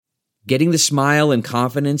Getting the smile and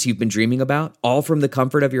confidence you've been dreaming about, all from the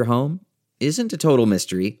comfort of your home, isn't a total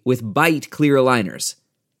mystery with Bite clear aligners.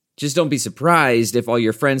 Just don't be surprised if all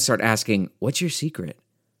your friends start asking, "What's your secret?"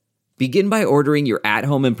 Begin by ordering your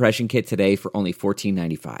at-home impression kit today for only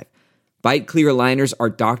 $14.95. Bite clear aligners are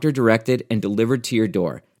doctor-directed and delivered to your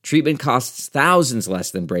door. Treatment costs thousands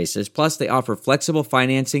less than braces, plus they offer flexible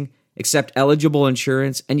financing, accept eligible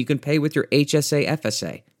insurance, and you can pay with your HSA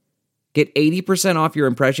FSA. Get 80% off your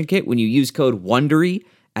impression kit when you use code WONDERY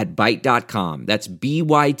at Byte.com. That's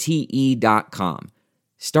BYTE.com.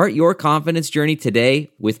 Start your confidence journey today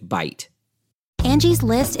with Byte. Angie's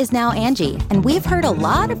List is now Angie, and we've heard a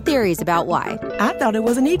lot of theories about why. I thought it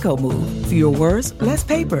was an eco move. Fewer words, less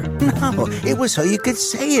paper. No, it was so you could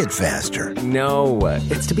say it faster. No,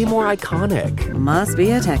 it's to be more iconic. Must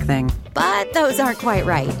be a tech thing. But those aren't quite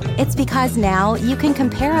right. It's because now you can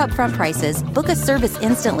compare upfront prices, book a service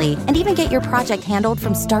instantly, and even get your project handled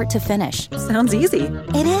from start to finish. Sounds easy.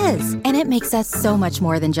 It is, and it makes us so much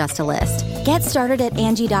more than just a list. Get started at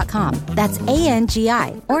Angie.com. That's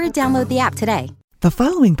ANGI, or download the app today. The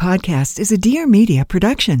following podcast is a Dear Media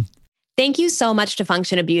production. Thank you so much to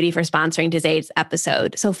Function of Beauty for sponsoring today's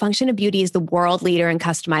episode. So Function of Beauty is the world leader in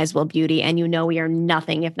customizable beauty. And you know we are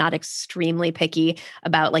nothing if not extremely picky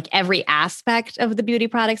about like every aspect of the beauty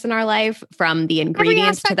products in our life, from the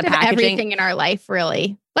ingredients to the packaging. Everything in our life,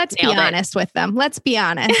 really. Let's be honest with them. Let's be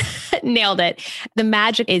honest. Nailed it. The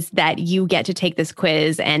magic is that you get to take this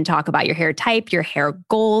quiz and talk about your hair type, your hair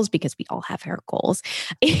goals, because we all have hair goals.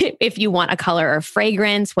 If you want a color or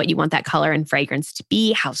fragrance, what you want that color and fragrance to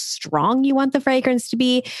be, how strong you want the fragrance to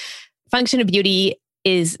be. Function of Beauty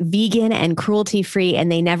is vegan and cruelty-free, and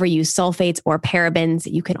they never use sulfates or parabens.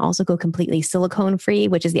 You can also go completely silicone-free,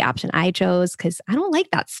 which is the option I chose because I don't like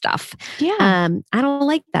that stuff. Yeah. I don't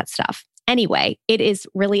like that stuff. Anyway, it is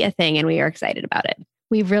really a thing and we are excited about it.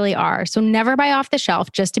 We really are. So never buy off the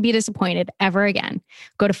shelf just to be disappointed ever again.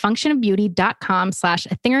 Go to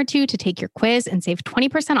functionofbeauty.com/a-thing-or-two to take your quiz and save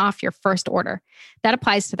 20% off your first order. That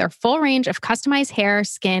applies to their full range of customized hair,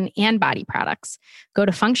 skin, and body products. Go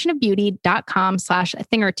to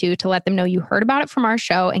functionofbeauty.com/a-thing-or-two to let them know you heard about it from our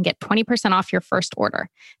show and get 20% off your first order.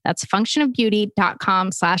 That's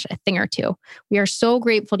functionofbeauty.com/a-thing-or-two. We are so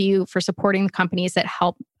grateful to you for supporting the companies that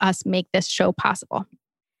help us make this show possible.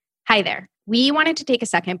 Hi there. We wanted to take a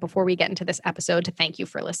second before we get into this episode to thank you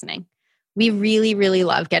for listening. We really, really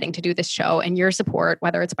love getting to do this show, and your support,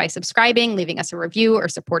 whether it's by subscribing, leaving us a review, or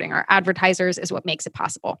supporting our advertisers, is what makes it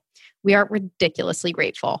possible. We are ridiculously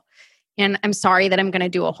grateful. And I'm sorry that I'm going to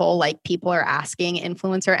do a whole like people are asking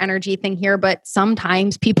influencer energy thing here, but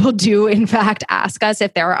sometimes people do in fact ask us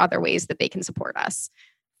if there are other ways that they can support us.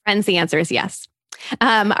 Friends, the answer is yes.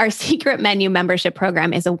 Our secret menu membership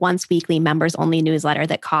program is a once weekly members only newsletter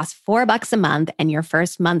that costs $4 a month, and your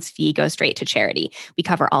first month's fee goes straight to charity. We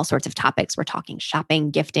cover all sorts of topics. We're talking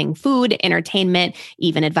shopping, gifting, food, entertainment,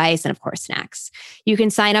 even advice, and of course, snacks. You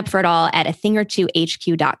can sign up for it all at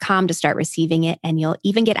athingertwohq.com to start receiving it, and you'll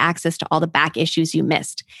even get access to all the back issues you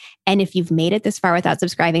missed. And if you've made it this far without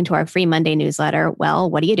subscribing to our free Monday newsletter,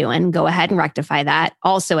 well, what are you doing? Go ahead and rectify that.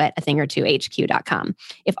 Also at athingertwohq.com.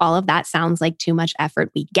 If all of that sounds like too much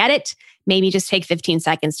effort, we get it. Maybe just take 15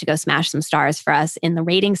 seconds to go smash some stars for us in the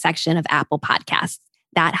rating section of Apple Podcasts.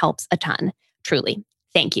 That helps a ton. Truly.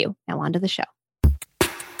 Thank you. Now on to the show.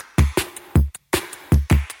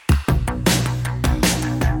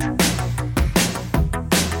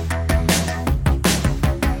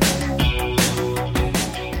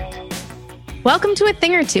 Welcome to A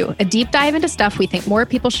Thing or Two, a deep dive into stuff we think more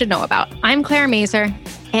people should know about. I'm Claire Mazer.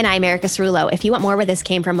 And I'm Erica Cerullo. If you want more where this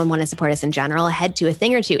came from and want to support us in general, head to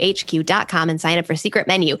athingertwohq.com and sign up for Secret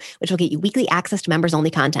Menu, which will get you weekly access to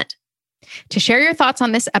members-only content. To share your thoughts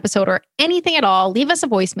on this episode or anything at all, leave us a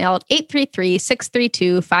voicemail at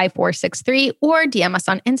 833-632-5463 or DM us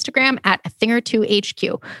on Instagram at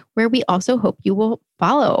athingertwohq, where we also hope you will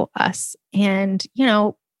follow us. And, you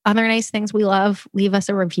know, other nice things we love, leave us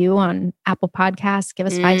a review on Apple Podcasts, give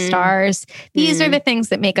us 5 stars. These are the things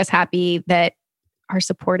that make us happy, that are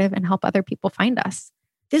supportive and help other people find us.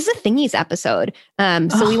 This is a Thingies episode.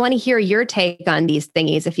 So we want to hear your take on these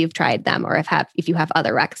thingies if you've tried them, or if you have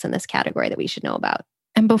other recs in this category that we should know about.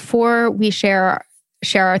 And before we share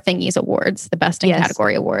our Thingies awards, the best in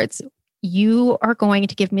category awards, you are going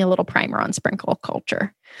to give me a little primer on sprinkle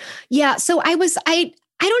culture. Yeah. So I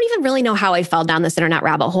don't even really know how I fell down this internet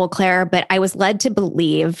rabbit hole, Claire, but I was led to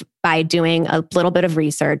believe by doing a little bit of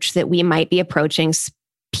research that we might be approaching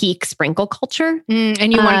peak sprinkle culture.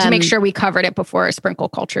 And you wanted to make sure we covered it before sprinkle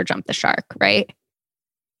culture jumped the shark, right?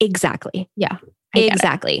 Exactly. Yeah.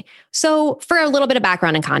 Exactly. So for a little bit of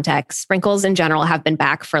background and context, sprinkles in general have been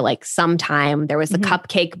back for like some time. There was the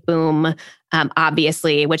cupcake boom,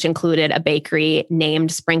 obviously, which included a bakery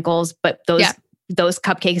named Sprinkles, but those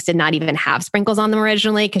cupcakes did not even have sprinkles on them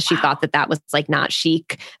originally because she thought that was like not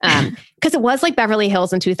chic. Because it was like Beverly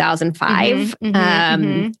Hills in 2005.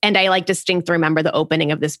 And I like distinctly remember the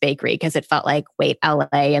opening of this bakery because it felt like, LA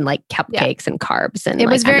and like cupcakes and carbs. And it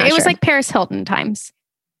was like Paris Hilton times.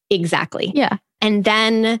 Exactly. Yeah. And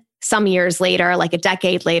then some years later, like a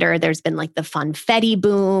decade later, there's been like the funfetti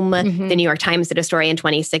boom. The New York Times did a story in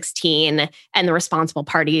 2016, and the responsible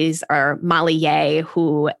parties are Molly Ye,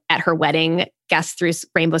 who at her wedding guessed through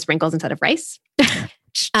rainbow sprinkles instead of rice.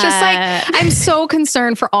 Just like, I'm so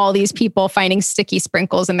concerned for all these people finding sticky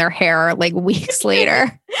sprinkles in their hair like weeks later.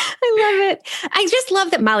 I love it. I just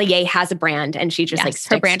love that Molly Ye has a brand and she just like sticks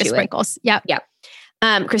her brand is sprinkles. Yep.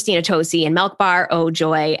 Christina Tosi and Milk Bar, Oh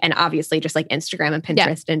Joy, and obviously just like Instagram and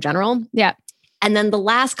Pinterest in general. Yeah. And then the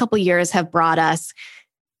last couple of years have brought us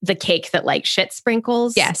the cake that like shit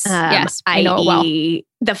sprinkles. Yes. I know it well.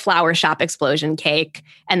 The Flower Shop Explosion cake.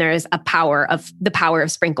 And there's the Power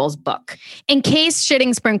of Sprinkles book. In case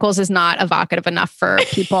shitting sprinkles is not evocative enough for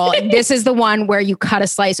people, this is the one where you cut a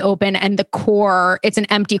slice open and the core, it's an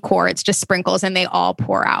empty core. It's just sprinkles and they all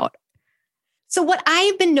pour out. So what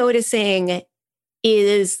I've been noticing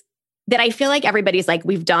is that I feel like everybody's like,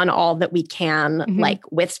 we've done all that we can like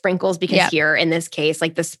with sprinkles because here in this case,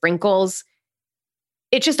 like the sprinkles,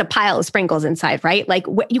 it's just a pile of sprinkles inside, right? Like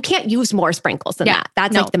you can't use more sprinkles than that.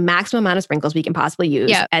 That's like the maximum amount of sprinkles we can possibly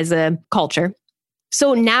use as a culture.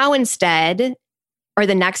 So now instead, or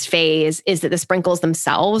the next phase is that the sprinkles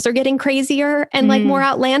themselves are getting crazier and like more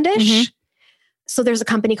outlandish. So there's a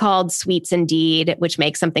company called Sweets Indeed, which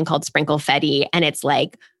makes something called Sprinkle Fetti. And it's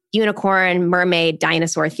like unicorn, mermaid,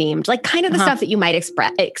 dinosaur themed, like kind of the stuff that you might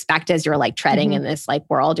expect as you're like treading in this like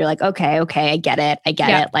world. You're like, okay, I get it.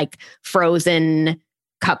 Like frozen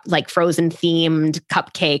themed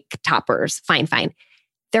cupcake toppers. Fine.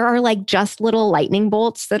 There are like just little lightning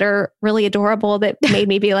bolts that are really adorable that made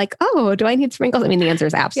me be like, oh, do I need sprinkles? I mean, the answer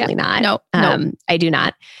is absolutely not. No. I do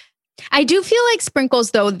not. I do feel like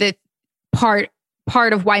sprinkles though, that part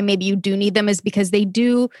of why maybe you do need them is because they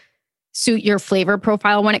do suit your flavor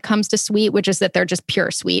profile when it comes to sweet, which is that they're just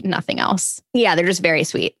pure sweet, nothing else. Yeah, they're just very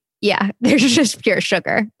sweet. Yeah, they're just pure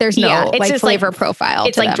sugar. There's no it's like just flavor profile.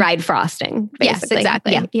 It's like dried frosting, basically. Yes,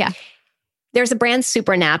 exactly. Yeah. There's a brand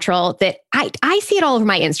Supernatural that I see it all over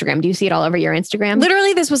my Instagram. Do you see it all over your Instagram?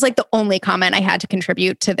 Literally, this was like the only comment I had to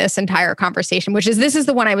contribute to this entire conversation, this is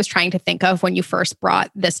the one I was trying to think of when you first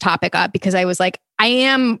brought this topic up, because I was like, I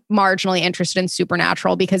am marginally interested in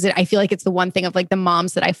Supernatural because I feel like it's the one thing of like the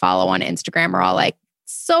moms that I follow on Instagram are all like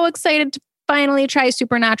so excited to finally try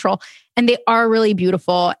Supernatural. And they are really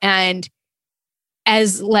beautiful. And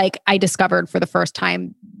as like I discovered for the first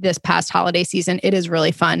time this past holiday season, it is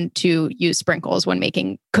really fun to use sprinkles when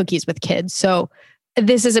making cookies with kids. So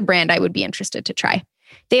this is a brand I would be interested to try.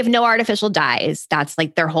 They have no artificial dyes. That's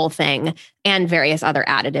like their whole thing, and various other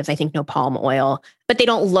additives. I think no palm oil, but they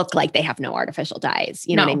don't look like they have no artificial dyes.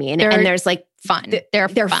 You know what I mean? And there's like fun. They're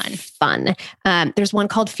fun. There's one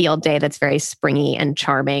called Field Day that's very springy and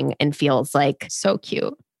charming and feels like so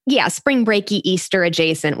cute. Yeah, spring breaky Easter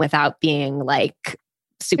adjacent without being like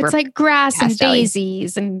super. It's like grass pastel-y. and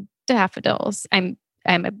daisies and daffodils. I'm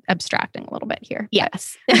abstracting a little bit here.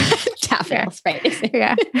 Yes, daffodils, right?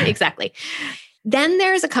 Yeah, exactly. Then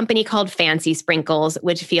there's a company called Fancy Sprinkles,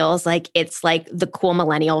 which feels like it's like the cool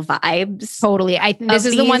millennial vibes. Totally. This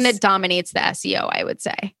is the one that dominates the SEO, I would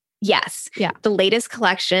say. Yes. Yeah. The latest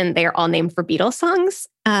collection, they are all named for Beatles songs.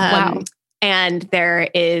 Wow. And there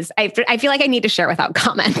is, I feel like I need to share without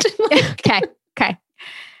comment. Okay. And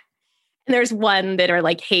there's one that are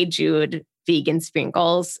like, Hey Jude, vegan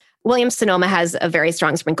sprinkles. Williams-Sonoma has a very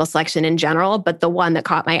strong sprinkle selection in general, but the one that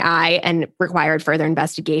caught my eye and required further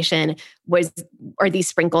investigation are these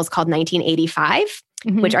sprinkles called 1985,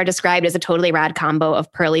 which are described as a totally rad combo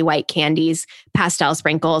of pearly white candies, pastel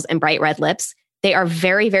sprinkles, and bright red lips. They are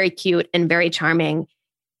very, very cute and very charming.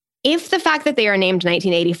 If the fact that they are named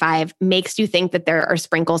 1985 makes you think that there are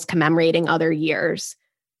sprinkles commemorating other years,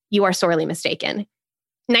 you are sorely mistaken.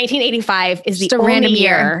 1985 is just the a only random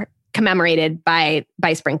year commemorated by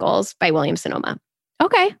sprinkles by Williams-Sonoma.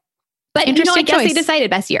 Okay. But interesting I guess choice. they decided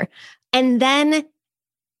best year. And then,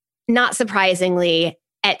 not surprisingly,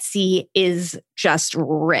 Etsy is just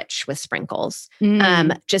rich with sprinkles.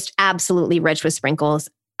 Just absolutely rich with sprinkles.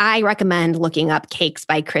 I recommend looking up Cakes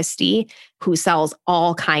by Christy, who sells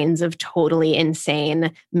all kinds of totally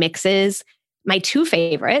insane mixes. My two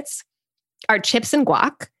favorites are chips and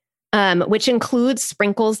guac. which includes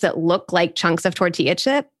sprinkles that look like chunks of tortilla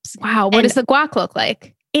chips. Wow. What does the guac look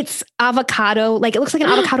like? It's avocado. Like, it looks like an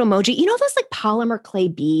avocado emoji. You know those like polymer clay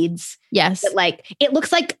beads? Yes. That, like, it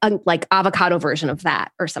looks like a like avocado version of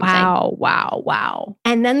that or something. Wow.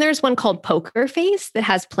 And then there's one called Poker Face that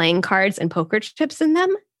has playing cards and poker chips in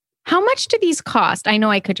them. How much do these cost? I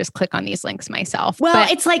know I could just click on these links myself. Well,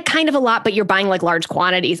 it's like kind of a lot, but you're buying like large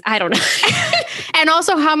quantities. I don't know. And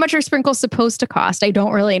also, how much are sprinkles supposed to cost? I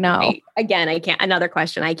don't really know. Again, I can't. Another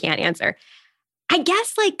question I can't answer. I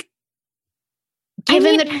guess like,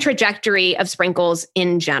 given the trajectory of sprinkles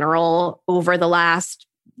in general over the last,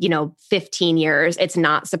 15 years, it's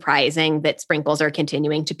not surprising that sprinkles are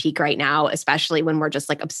continuing to peak right now, especially when we're just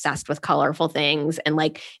like obsessed with colorful things and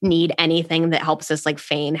like need anything that helps us like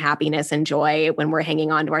feign happiness and joy when we're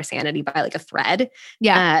hanging on to our sanity by like a thread.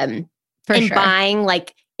 Yeah. For sure. Buying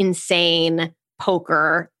like insane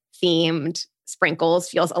poker themed sprinkles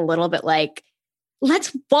feels a little bit like,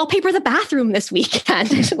 let's wallpaper the bathroom this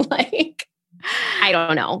weekend. Like, I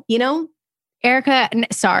don't know, Erica,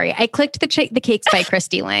 sorry, I clicked the Cakes by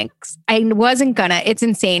Christy links. I wasn't gonna. It's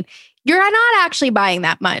insane. You're not actually buying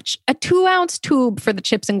that much. A 2-ounce tube for the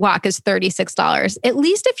chips and guac is $36. At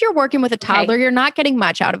least if you're working with a toddler, you're not getting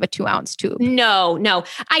much out of a 2-ounce tube. No.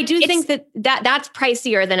 I do think that's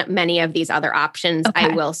pricier than many of these other options, I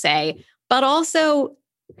will say. But also,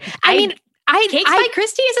 Cakes by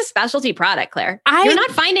Christy is a specialty product, Claire. You're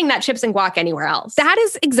not finding that chips and guac anywhere else. That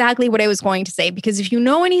is exactly what I was going to say, because if you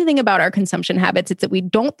know anything about our consumption habits, it's that we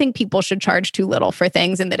don't think people should charge too little for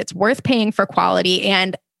things and that it's worth paying for quality.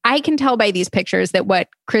 And I can tell by these pictures that what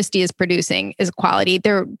Christy is producing is quality.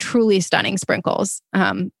 They're truly stunning sprinkles.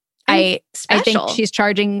 I think she's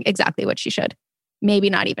charging exactly what she should. Maybe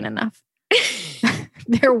not even enough.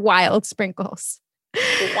 They're wild sprinkles.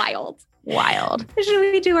 Wild. Should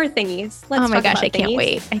we do our thingies? Oh my gosh, I can't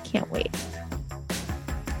wait.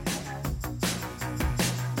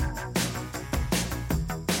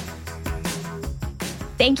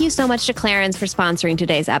 Thank you so much to Clarins for sponsoring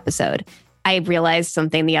today's episode. I realized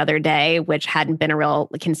something the other day, which hadn't been a real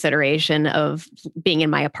consideration of being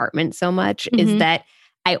in my apartment so much, is that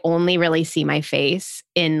I only really see my face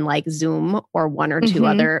in like Zoom or one or two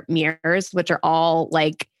other mirrors, which are all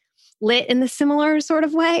like lit in the similar sort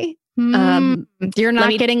of way. You're not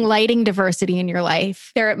getting lighting diversity in your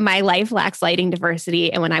life. My life lacks lighting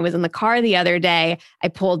diversity. And when I was in the car the other day, I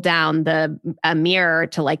pulled down the mirror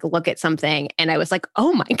to like look at something, and I was like,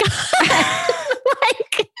 "Oh my god!"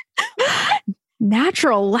 Like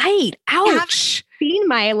natural light. Ouch.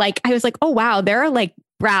 I was like, "Oh wow, there are like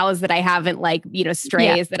brows that I haven't like,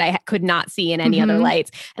 strays that I could not see in any other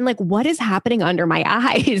lights." And like, what is happening under my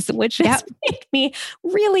eyes? Which just made me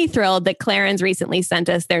really thrilled that Clarins recently sent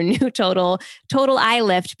us their new total eye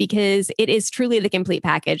lift, because it is truly the complete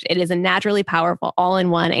package. It is a naturally powerful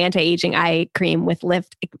all-in-one anti-aging eye cream with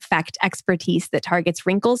lift effect expertise that targets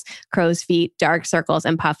wrinkles, crow's feet, dark circles,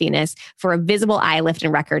 and puffiness for a visible eye lift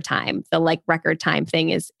in record time. The like record time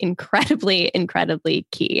thing is incredibly, incredibly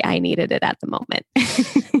key. I needed it at the moment.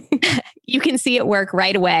 You can see it work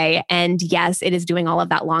right away. And yes, it is doing all of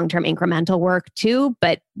that long-term incremental work too,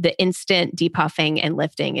 but the instant depuffing and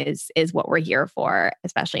lifting is what we're here for,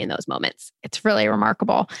 especially in those moments. It's really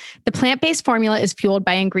remarkable. The plant-based formula is fueled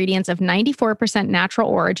by ingredients of 94% natural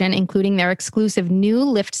origin, including their exclusive new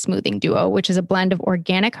Lift Smoothing Duo, which is a blend of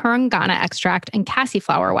organic harangana extract and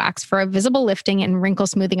cassiflower wax for a visible lifting and wrinkle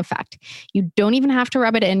smoothing effect. You don't even have to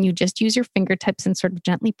rub it in. You just use your fingertips and sort of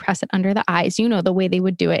gently press it under the eyes, the way they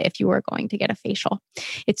would do it if you were going to get a facial.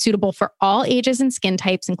 It's suitable for all ages and skin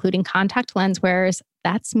types, including contact lens wearers.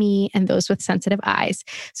 That's me, and those with sensitive eyes.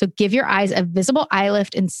 So give your eyes a visible eye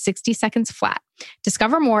lift in 60 seconds flat.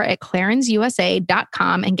 Discover more at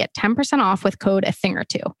clarensusa.com and get 10% off with code A Thing or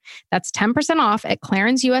Two. That's 10% off at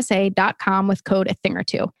clarensusa.com with code A Thing or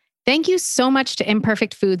Two. Thank you so much to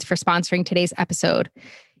Imperfect Foods for sponsoring today's episode.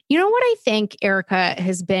 You know what I think, Erica,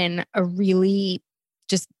 has been a really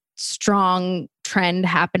just strong trend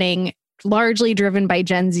happening, largely driven by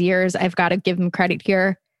Gen Zers. I've got to give them credit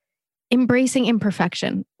here. Embracing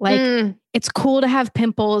imperfection. Like, it's cool to have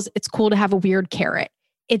pimples. It's cool to have a weird carrot.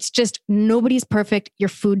 It's just nobody's perfect. Your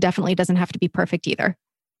food definitely doesn't have to be perfect either.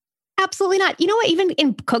 Absolutely not. You know what? Even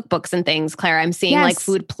in cookbooks and things, Claire, I'm seeing like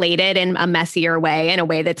food plated in a messier way, in a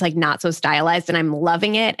way that's like not so stylized, and I'm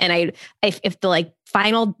loving it. And if the like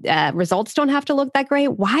final results don't have to look that great,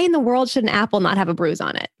 why in the world should an apple not have a bruise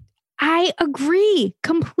on it? I agree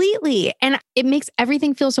completely. And it makes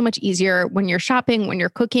everything feel so much easier when you're shopping, when you're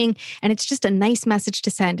cooking, and it's just a nice message to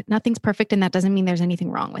send. Nothing's perfect, and that doesn't mean there's anything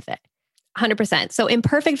wrong with it. 100%. So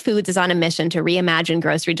Imperfect Foods is on a mission to reimagine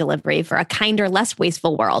grocery delivery for a kinder, less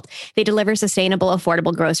wasteful world. They deliver sustainable,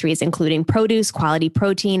 affordable groceries, including produce, quality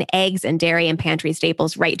protein, eggs, and dairy and pantry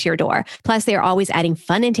staples right to your door. Plus, they are always adding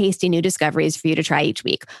fun and tasty new discoveries for you to try each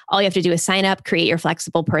week. All you have to do is sign up, create your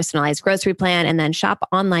flexible, personalized grocery plan, and then shop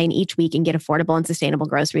online each week and get affordable and sustainable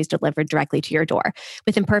groceries delivered directly to your door.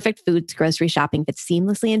 With Imperfect Foods, grocery shopping fits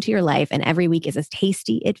seamlessly into your life, and every week is a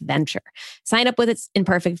tasty adventure. Sign up with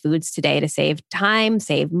Imperfect Foods today to save time,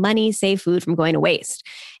 save money, save food from going to waste.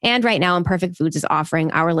 And right now, Imperfect Foods is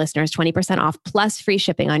offering our listeners 20% off plus free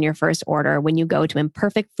shipping on your first order when you go to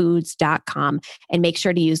imperfectfoods.com and make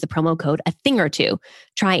sure to use the promo code @thingortwo.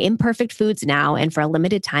 Try Imperfect Foods now, and for a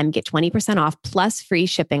limited time, get 20% off plus free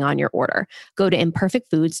shipping on your order. Go to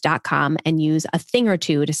imperfectfoods.com and use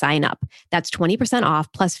 @thingortwo to sign up. That's 20%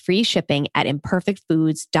 off plus free shipping at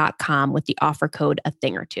imperfectfoods.com with the offer code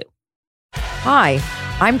 @thingortwo. Hi,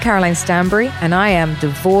 I'm Caroline Stanbury, and I am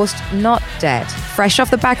divorced, not dead. Fresh off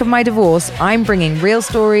the back of my divorce, I'm bringing real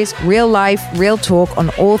stories, real life, real talk on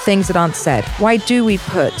all things that aren't said. Why do we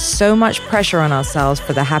put so much pressure on ourselves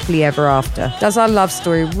for the happily ever after? Does our love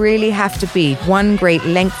story really have to be one great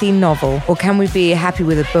lengthy novel, or can we be happy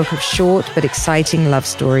with a book of short but exciting love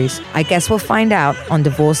stories? I guess we'll find out on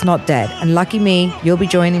Divorced Not Dead, and lucky me, you'll be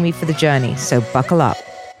joining me for the journey, so buckle up.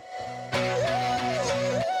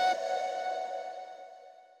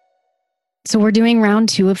 So we're doing round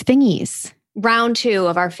 2 of Thingies. Round 2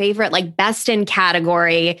 of our favorite, best in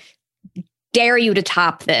category. Dare you to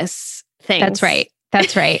top this thing. That's right.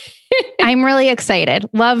 That's right. I'm really excited.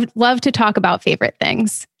 Love to talk about favorite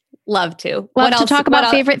things. Love to. Love to talk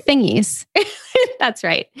about favorite thingies. That's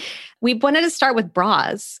right. We wanted to start with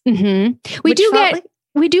bras. Mm-hmm. We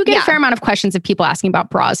do get a fair amount of questions of people asking about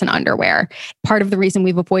bras and underwear. Part of the reason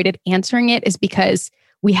we've avoided answering it is because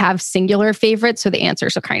we have singular favorites, so the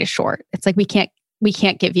answers are kind of short. It's like we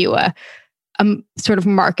can't give you a sort of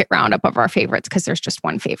market roundup of our favorites because there's just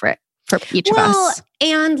one favorite for each of us.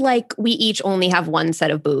 And we each only have one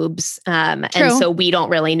set of boobs, and so we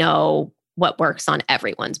don't really know what works on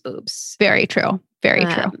everyone's boobs. Very true. Very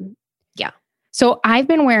true. Yeah. So I've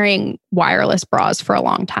been wearing wireless bras for a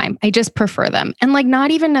long time. I just prefer them, and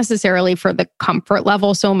not even necessarily for the comfort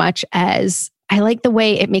level so much as I like the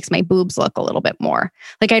way it makes my boobs look a little bit more.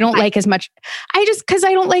 I don't like as much. Because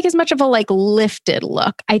I don't like as much of a lifted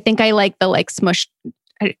look. I think I like the smush.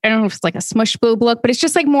 I don't know if it's a smush boob look, but it's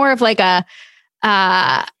just more of a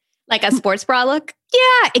sports bra look.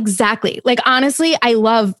 Yeah, exactly. Honestly, I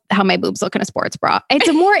love how my boobs look in a sports bra. It's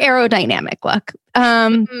a more aerodynamic look.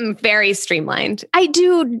 Very streamlined. I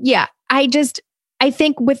do. Yeah. I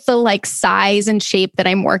think with the size and shape that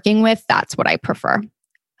I'm working with, that's what I prefer.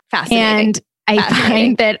 Fascinating. And I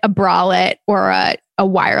find that a bralette or a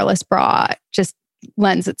wireless bra just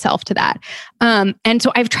lends itself to that. And so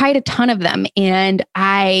I've tried a ton of them, and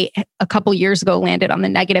I, a couple years ago, landed on the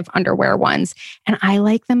negative underwear ones, and I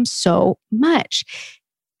like them so much.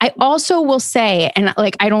 I also will say, and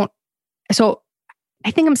so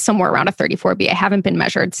I think I'm somewhere around a 34B. I haven't been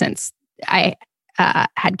measured since I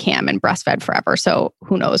had Cam and breastfed forever. So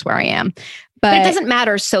who knows where I am. But it doesn't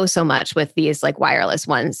matter so much with these wireless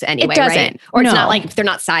ones anyway, it doesn't. Right? Or it's not they're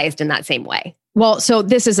not sized in that same way. Well, so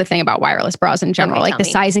this is the thing about wireless bras in general. Okay, the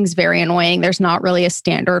sizing's very annoying. There's not really a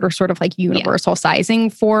standard or sort of universal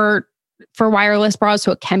sizing for wireless bras.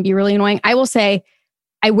 So it can be really annoying. I will say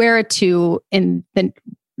I wear it too in the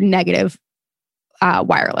negative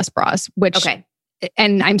wireless bras, which,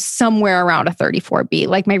 and I'm somewhere around a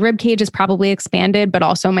 34B. My rib cage is probably expanded, but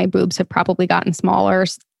also my boobs have probably gotten smaller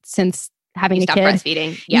since having a kid.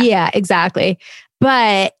 Breastfeeding. Yeah, exactly.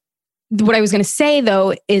 But what I was going to say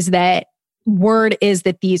though, is that word is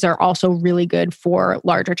that these are also really good for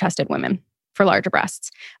larger chested women, for larger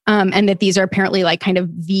breasts. And that these are apparently kind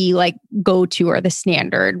of the go-to or the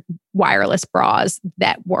standard wireless bras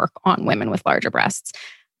that work on women with larger breasts.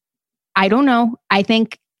 I don't know. I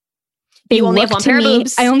think you only have one pair of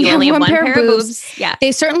boobs. I only have one pair of boobs. Yeah.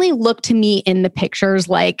 They certainly look to me in the pictures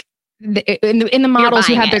in the models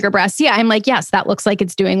who have bigger breasts. Yeah, I'm yes, that looks like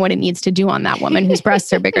it's doing what it needs to do on that woman whose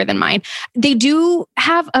breasts are bigger than mine. They do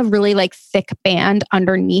have a really thick band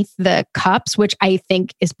underneath the cups, which I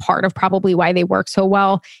think is part of probably why they work so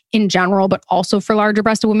well in general, but also for larger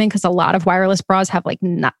breasted women, because a lot of wireless bras have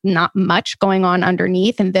not much going on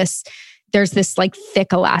underneath. And there's this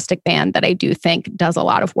thick elastic band that I do think does a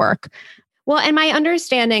lot of work. Well, and my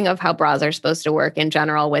understanding of how bras are supposed to work in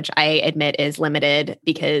general, which I admit is limited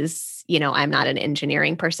because, I'm not an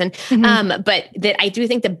engineering person, but that I do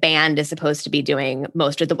think the band is supposed to be doing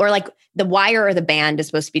most of the, or the wire or the band is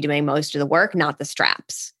supposed to be doing most of the work, not the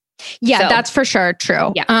straps. Yeah, So- that's for sure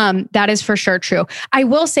true. Yeah. That is for sure true. I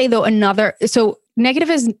will say though, so Negative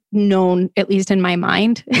is known, at least in my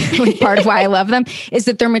mind, like part of why I love them is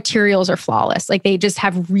that their materials are flawless. Like they just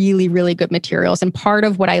have really, really good materials. And part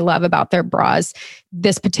of what I love about their bras,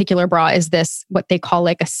 this particular bra is this, what they call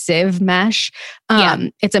like a sieve mesh.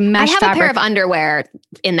 It's a mesh I have fabric. a pair of underwear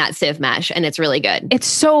in that sieve mesh and it's really good. It's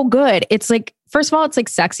so good. It's like, first of all, it's like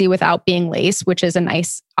sexy without being lace, which is a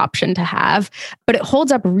nice option to have, but it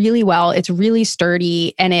holds up really well. It's really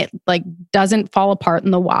sturdy and it like doesn't fall apart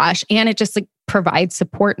in the wash. And it just like provides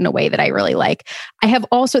support in a way that I really like.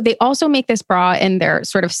 They also make this bra in their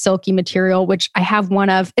sort of silky material, which I have one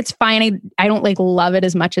of. It's fine. I don't like love it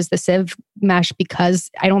as much as the sieve mesh because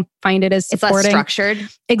I don't find it as supporting. It's less structured.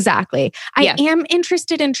 Exactly. I am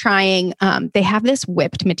interested in trying, they have this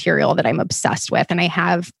whipped material that I'm obsessed with and I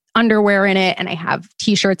have underwear in it and I have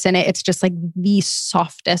t-shirts in it. It's just like the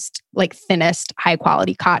softest, like thinnest, high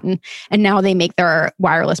quality cotton. And now they make their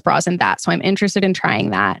wireless bras in that. So I'm interested in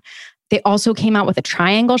trying that. They also came out with a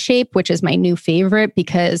triangle shape, which is my new favorite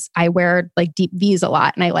because I wear like deep V's a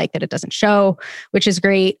lot and I like that it doesn't show, which is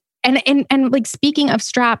great. And like speaking of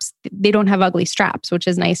straps, they don't have ugly straps, which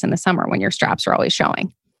is nice in the summer when your straps are always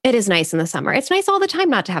showing. It is nice in the summer. It's nice all the time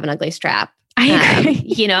not to have an ugly strap. I agree.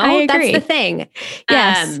 You know, I agree. that's the thing.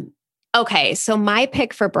 Yes. Okay, so my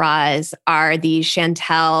pick for bras are the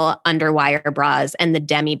Chantel underwire bras and the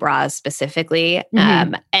demi bras specifically.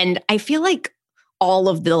 Mm-hmm. And I feel like all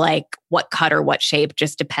of the like what cut or what shape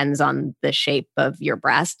just depends on the shape of your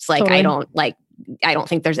breasts. Like Totally. I don't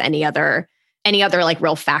think there's any other like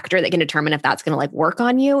real factor that can determine if that's going to like work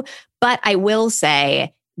on you. But I will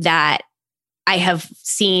say that I have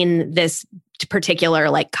seen this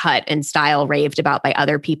particular like cut and style raved about by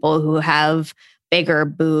other people who have bigger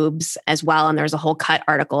boobs as well. And there's a whole cut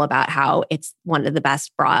article about how it's one of the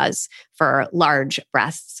best bras for large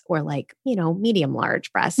breasts or like, you know, medium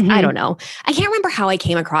large breasts. Mm-hmm. I don't know. I can't remember how I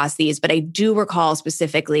came across these, but I do recall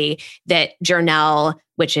specifically that Journelle,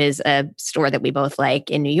 which is a store that we both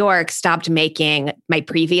like in New York, stopped making my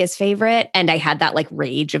previous favorite. And I had that like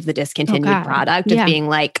rage of the discontinued product of being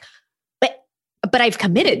like, but I've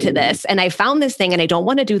committed to this and I found this thing and I don't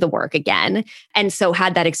want to do the work again. And so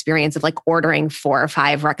had that experience of like ordering 4 or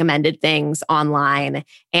 5 recommended things online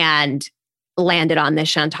and landed on this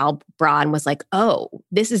Chantal bra and was like, oh,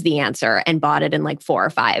 this is the answer, and bought it in like 4 or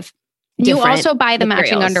 5. You also buy the materials.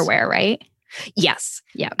 matching underwear, right? Yes.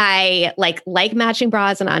 Yeah. I like matching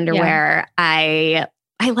bras and underwear. Yeah.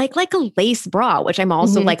 I like a lace bra, which I'm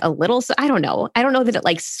also like a little, I don't know that it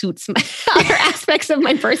like suits my other aspects of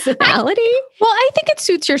my personality. Well, I think it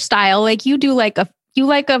suits your style. Like you do like a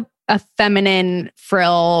feminine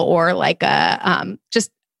frill or like a,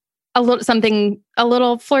 just a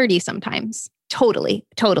little flirty sometimes. Totally.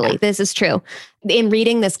 Yeah. This is true. In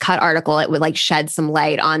reading this cut article, it would like shed some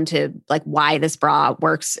light onto like why this bra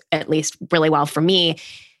works at least really well for me.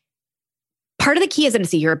 Part of the key is that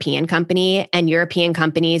it's a European company and European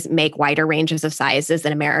companies make wider ranges of sizes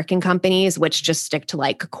than American companies, which just stick to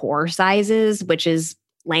like core sizes, which is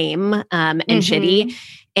lame and shitty.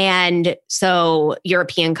 And so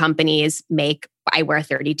European companies I wear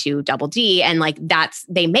 32 double D and like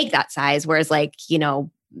they make that size. Whereas like, you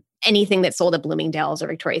know, anything that's sold at Bloomingdale's or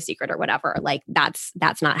Victoria's Secret or whatever, like that's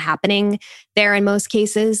not happening there in most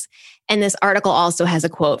cases. And this article also has a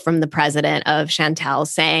quote from the president of Chantel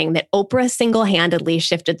saying that Oprah single-handedly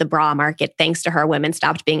shifted the bra market. Thanks to her, women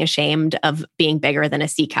stopped being ashamed of being bigger than a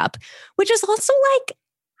C cup, which is also like,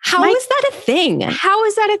 how is that a thing? How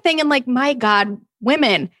is that a thing? And like, my God,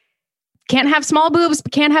 women can't have small boobs,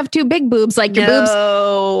 but can't have too big boobs. Like your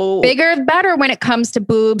boobs, bigger, better when it comes to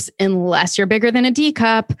boobs, unless you're bigger than a D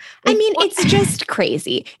cup. I mean, it's just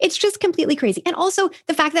crazy. It's just completely crazy. And also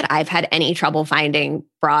the fact that I've had any trouble finding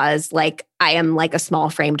bras, like I am like a small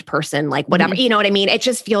framed person, like whatever, you know what I mean? It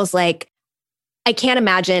just feels like I can't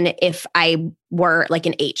imagine if I were like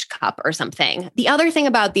an H cup or something. The other thing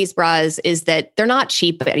about these bras is that they're not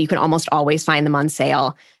cheap, but you can almost always find them on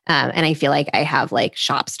sale. And I feel like I have like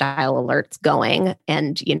shop style alerts going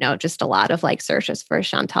and, you know, just a lot of like searches for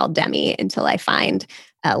Chantal Demi until I find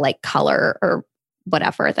like color or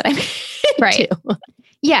whatever that I'm right.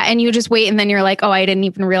 Yeah. And you just wait and then you're like, oh, I didn't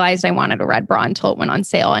even realize I wanted a red bra until it went on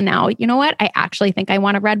sale. And now, you know what? I actually think I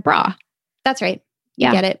want a red bra. That's right. Yeah.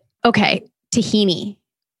 You get it. Okay. Tahini.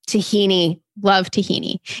 Love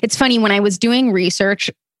tahini. It's funny, when I was doing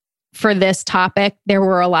research for this topic, there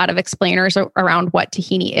were a lot of explainers around what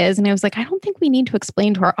tahini is. And I was like, I don't think we need to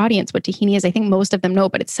explain to our audience what tahini is. I think most of them know,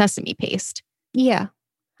 but it's sesame paste. Yeah.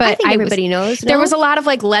 but I think everybody knows. There was a lot of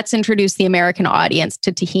like, let's introduce the American audience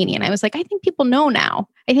to tahini. And I was like, I think people know now.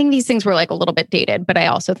 I think these things were like a little bit dated, but I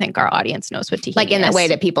also think our audience knows what tahini is. Like in that way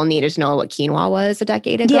that people needed to know what quinoa was a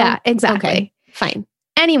decade ago? Yeah, exactly. Okay, fine.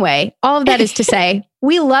 Anyway, all of that is to say,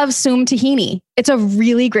 we love Soom Tahini. It's a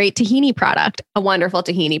really great tahini product. A wonderful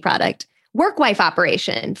tahini product. Work wife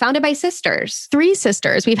operation founded by sisters. 3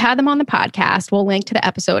 sisters. We've had them on the podcast. We'll link to the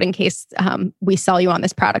episode in case we sell you on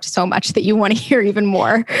this product so much that you want to hear even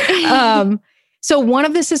more. So one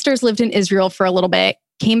of the sisters lived in Israel for a little bit,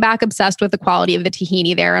 came back obsessed with the quality of the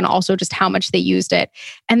tahini there and also just how much they used it.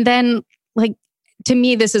 And then like, to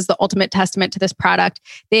me, this is the ultimate testament to this product.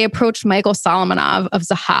 They approached Michael Solomonov of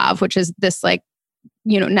Zahav, which is this like,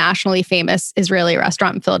 nationally famous Israeli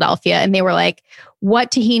restaurant in Philadelphia. And they were like, what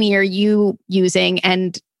tahini are you using?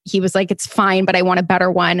 And he was like, it's fine, but I want a better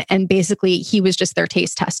one. And basically he was just their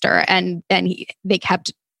taste tester. And they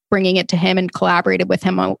kept bringing it to him and collaborated with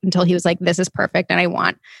him until he was like, this is perfect. And I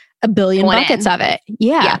want a billion buckets of it.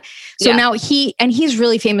 Yeah. So now he's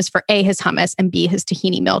really famous for A, his hummus, and B, his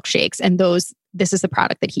tahini milkshakes. And this is the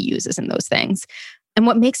product that he uses in those things. And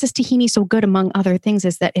what makes this tahini so good, among other things,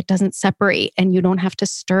 is that it doesn't separate and you don't have to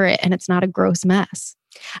stir it and it's not a gross mess.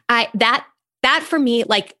 That for me,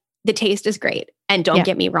 like the taste is great. And don't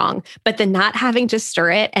get me wrong, but the not having to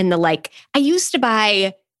stir it and the like, I used to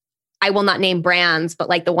buy, I will not name brands, but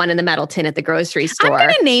like the one in the metal tin at the grocery store. I'm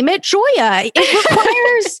going to name it Joya.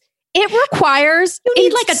 It requires you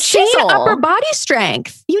need like a chisel, upper body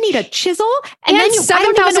strength. You need a chisel and then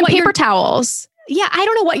 7,000 paper towels. Yeah, I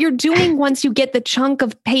don't know what you're doing once you get the chunk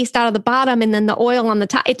of paste out of the bottom and then the oil on the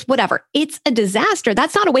top. It's whatever. It's a disaster.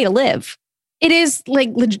 That's not a way to live. It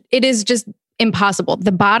is just impossible.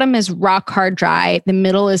 The bottom is rock hard dry. The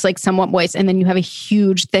middle is like somewhat moist. And then you have a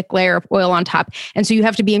huge thick layer of oil on top. And so you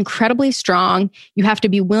have to be incredibly strong. You have to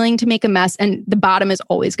be willing to make a mess. And the bottom is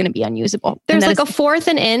always going to be unusable. There's like a 1/4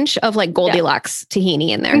 an inch of like Goldilocks tahini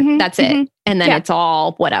in there. Mm-hmm, That's it. And then it's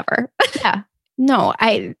all whatever. Yeah. No,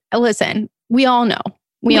 listen. We all know.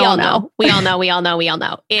 We all know.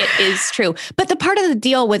 It is true. But the part of the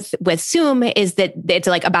deal with Soom is that it's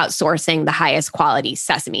like about sourcing the highest quality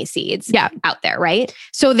sesame seeds out there, right?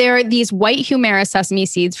 So there are these white Humera sesame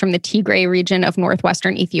seeds from the Tigray region of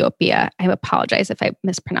northwestern Ethiopia. I apologize if I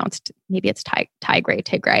mispronounced. Maybe it's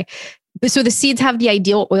Tigray. So the seeds have the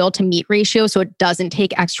ideal oil to meat ratio, so it doesn't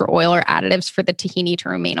take extra oil or additives for the tahini to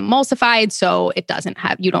remain emulsified. So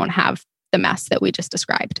you don't have the mess that we just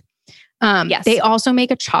described. Yes. They also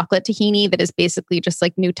make a chocolate tahini that is basically just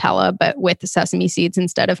like Nutella, but with the sesame seeds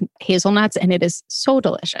instead of hazelnuts. And it is so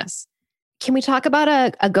delicious. Can we talk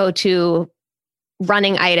about a go-to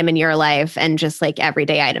running item in your life and just like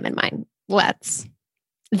everyday item in mine? Let's.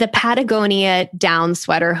 The Patagonia down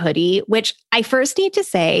sweater hoodie, which I first need to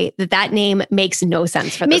say that name makes no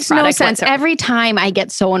sense for this product. Makes no sense. Every time I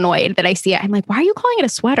get so annoyed that I see it, I'm like, why are you calling it a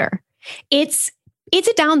sweater? It's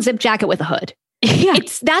a down zip jacket with a hood. Yeah.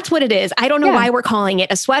 That's what it is. I don't know why we're calling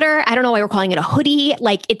it a sweater. I don't know why we're calling it a hoodie.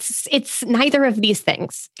 Like it's neither of these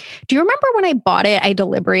things. Do you remember when I bought it? I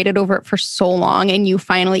deliberated over it for so long and you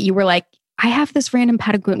were like, I have this random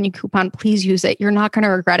Patagonia coupon. Please use it. You're not going to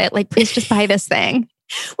regret it. Like, please just buy this thing.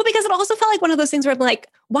 Well, because it also felt like one of those things where I'm like,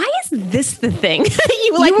 why is this the thing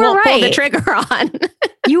you won't pull the trigger on?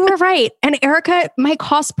 You were right. And Erica, my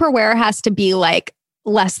cost per wear has to be like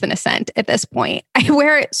less than a cent at this point. I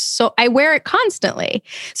wear it constantly.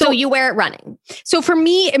 So you wear it running. So for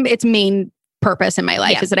me, its main purpose in my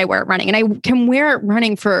life is that I wear it running, and I can wear it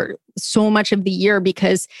running for so much of the year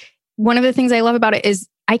because one of the things I love about it is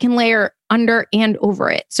I can layer under and over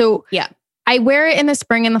it. So I wear it in the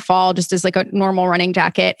spring and the fall just as like a normal running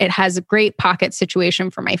jacket. It has a great pocket situation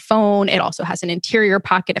for my phone. It also has an interior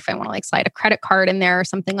pocket if I want to like slide a credit card in there or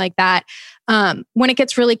something like that. When it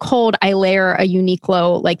gets really cold, I layer a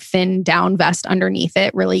Uniqlo like thin down vest underneath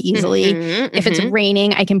it really easily. If it's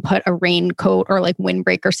raining, I can put a raincoat or like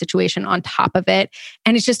windbreaker situation on top of it.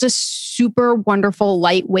 And it's just a super wonderful,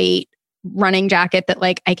 lightweight running jacket that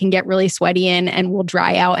like I can get really sweaty in and will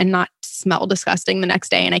dry out and not smell disgusting the next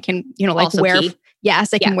day. And I can, like also wear, I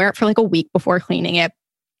can wear it for like a week before cleaning it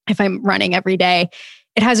if I'm running every day.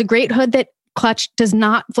 It has a great hood that clutch does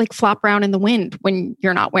not like flop around in the wind when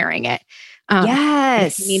you're not wearing it.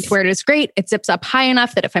 Yes. If you need to wear it, it's great. It zips up high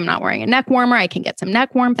enough that if I'm not wearing a neck warmer, I can get some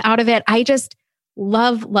neck warmth out of it. I just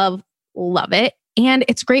love it. And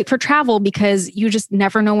it's great for travel because you just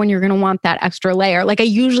never know when you're going to want that extra layer. Like I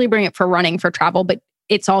usually bring it for running for travel, but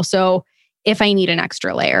it's also, if I need an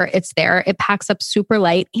extra layer, it's there. It packs up super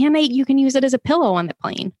light and you can use it as a pillow on the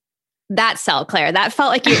plane. That sell, Claire. That felt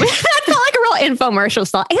like that felt like a real infomercial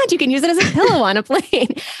style. And you can use it as a pillow on a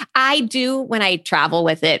plane. I do, when I travel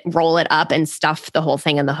with it, roll it up and stuff the whole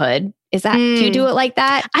thing in the hood. Is that, do you do it like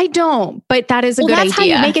that? I don't, but that is a good idea. That's how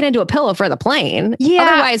you make it into a pillow for the plane. Yeah.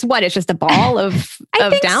 Otherwise, what? It's just a ball of I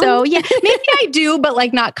think down? so. Yeah. Maybe I do, but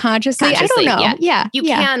like not consciously. I don't know. Yeah. You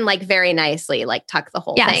can like very nicely like tuck the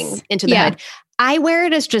whole thing into the hood. I wear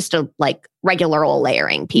it as just a like regular old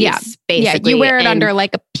layering piece, basically. Yeah, you wear it under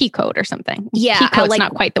like a pea coat or something. Yeah. Pea coat's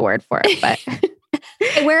not quite the word for it, but...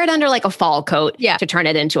 I wear it under like a fall coat to turn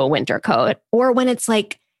it into a winter coat. Or when it's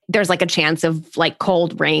like, there's like a chance of like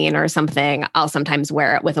cold rain or something, I'll sometimes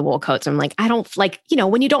wear it with a wool coat. So I'm like, I don't like,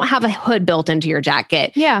 when you don't have a hood built into your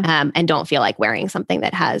jacket and don't feel like wearing something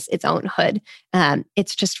that has its own hood,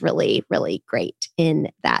 it's just really, really great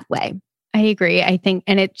in that way. I agree. I think,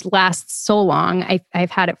 and it lasts so long.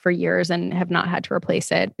 I've had it for years and have not had to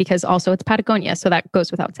replace it because also it's Patagonia. So that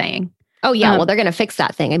goes without saying. Oh yeah. Well, they're going to fix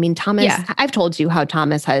that thing. I mean, Thomas, I've told you how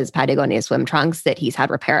Thomas has Patagonia swim trunks that he's had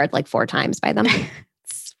repaired like 4 times by them.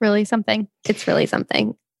 It's really something. It's really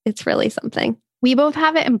something. It's really something. We both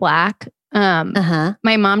have it in black. My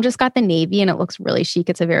mom just got the navy and it looks really chic.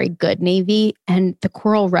 It's a very good navy. And the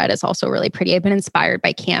coral red is also really pretty. I've been inspired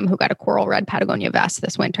by Cam, who got a coral red Patagonia vest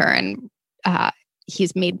this winter. And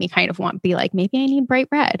he's made me kind of want to be like, maybe I need bright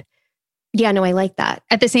red. Yeah, no, I like that.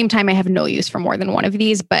 At the same time, I have no use for more than one of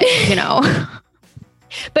these, but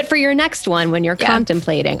But for your next one, when you're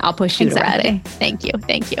contemplating, I'll push you to red. Thank you.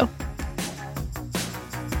 Thank you.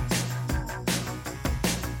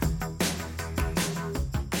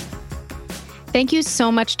 Thank you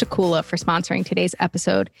so much to Kula for sponsoring today's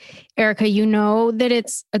episode. Erica, you know that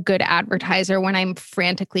it's a good advertiser when I'm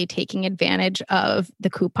frantically taking advantage of the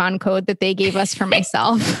coupon code that they gave us for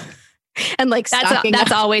myself. And like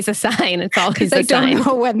that's always a sign. It's always a sign. I don't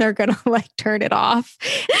know when they're going to like turn it off.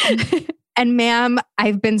 And ma'am,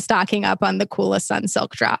 I've been stocking up on the Kula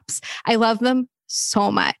Sunsilk drops. I love them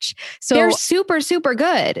so much. So they're super, super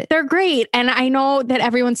good. They're great. And I know that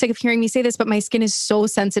everyone's sick of hearing me say this, but my skin is so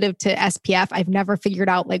sensitive to SPF. I've never figured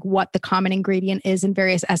out like what the common ingredient is in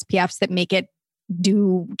various SPFs that make it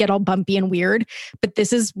get all bumpy and weird. But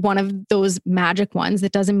this is one of those magic ones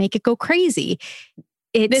that doesn't make it go crazy.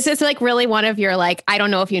 This is like really one of your like, I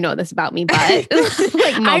don't know if you know this about me, but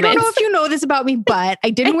like I don't know if you know this about me, but I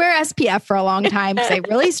didn't wear SPF for a long time because I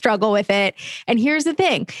really struggle with it. And here's the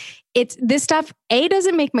thing. This stuff,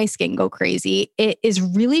 doesn't make my skin go crazy. It is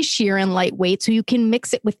really sheer and lightweight, so you can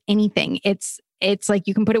mix it with anything. It's like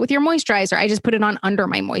you can put it with your moisturizer. I just put it on under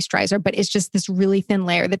my moisturizer, but it's just this really thin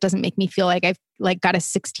layer that doesn't make me feel like I've like got a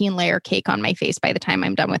 16-layer cake on my face by the time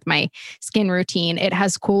I'm done with my skin routine. It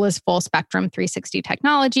has Kula's full spectrum 360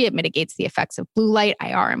 technology. It mitigates the effects of blue light,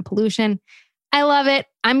 IR, and pollution. I love it.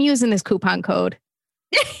 I'm using this coupon code.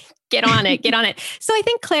 Get on it. Get on it. So I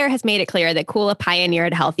think Claire has made it clear that Kula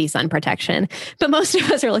pioneered healthy sun protection, but most of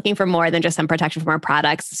us are looking for more than just sun protection from our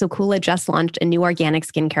products. So Kula just launched a new organic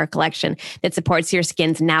skincare collection that supports your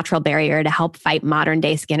skin's natural barrier to help fight modern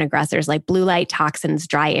day skin aggressors like blue light, toxins,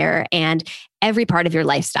 dry air, and every part of your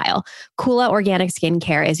lifestyle. Kula Organic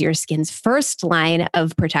Skincare is your skin's first line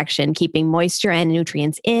of protection, keeping moisture and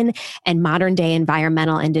nutrients in and modern day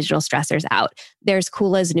environmental and digital stressors out. There's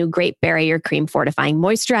Kula's new Great Barrier Cream Fortifying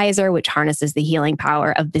Moisturizer, which harnesses the healing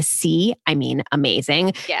power of the sea. I mean,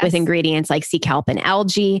 amazing. Yes. With ingredients like sea kelp and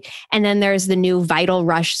algae. And then there's the new Vital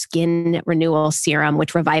Rush Skin Renewal Serum,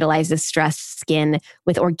 which revitalizes stressed skin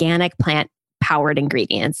with organic plant-powered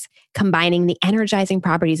ingredients, combining the energizing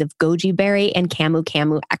properties of goji berry and camu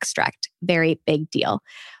camu extract. Very big deal.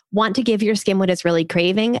 Want to give your skin what it's really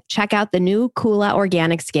craving? Check out the new Kula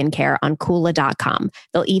Organic Skincare on Kula.com.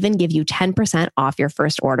 They'll even give you 10% off your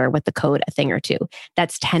first order with the code THINGOR2.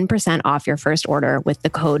 That's 10% off your first order with the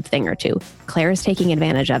code THINGOR2. Claire is taking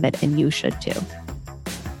advantage of it, and you should too.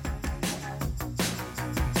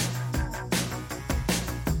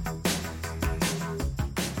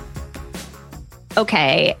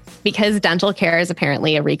 Okay, because dental care is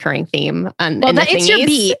apparently a recurring theme on it's your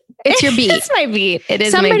beat. It's your beat. It's my beat. It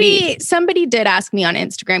is my beat. Somebody did ask me on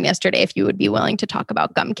Instagram yesterday if you would be willing to talk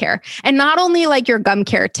about gum care. And not only like your gum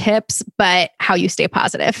care tips, but how you stay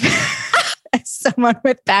positive. As someone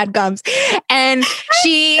with bad gums. And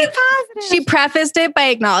she prefaced it by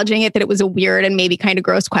acknowledging it that it was a weird and maybe kind of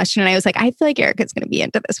gross question. And I was like, I feel like Erica's going to be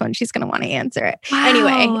into this one. She's going to want to answer it. Wow,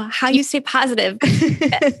 anyway, how you stay positive.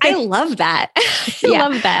 I love that. I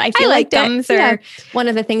love that. I feel like gums are one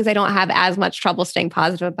of the things I don't have as much trouble staying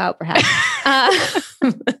positive about, perhaps.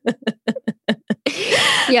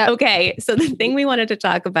 Yeah. Okay. So the thing we wanted to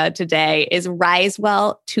talk about today is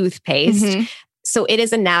Risewell toothpaste. So it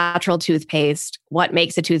is a natural toothpaste. What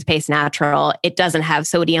makes a toothpaste natural? It doesn't have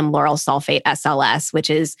sodium lauryl sulfate, SLS, which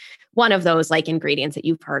is one of those like ingredients that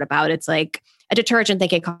you've heard about. It's like a detergent that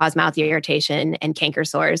can cause mouth irritation and canker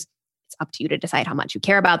sores. It's up to you to decide how much you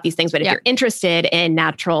care about these things. But if you're interested in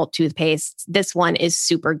natural toothpaste, this one is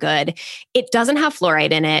super good. It doesn't have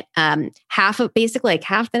fluoride in it. Half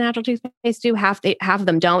the natural toothpaste do, half of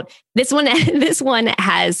them don't. This one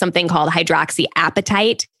has something called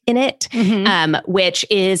hydroxyapatite in it, which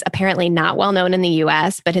is apparently not well known in the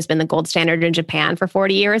US, but has been the gold standard in Japan for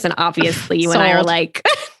 40 years. And obviously you and I are like,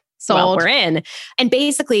 well, we're in. And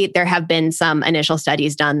basically there have been some initial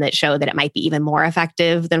studies done that show that it might be even more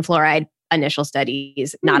effective than fluoride. Initial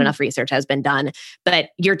studies, not enough research has been done,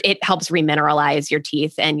 but it helps remineralize your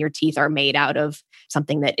teeth, and your teeth are made out of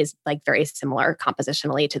something that is like very similar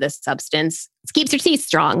compositionally to this substance. It keeps your teeth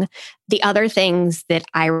strong. The other things that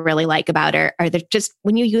I really like about it are that just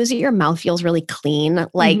when you use it, your mouth feels really clean.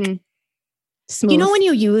 Like, smooth. You know, when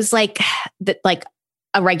you use like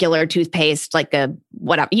a regular toothpaste, like a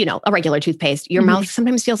regular toothpaste, your mouth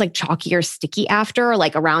sometimes feels like chalky or sticky after,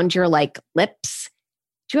 like around your like lips.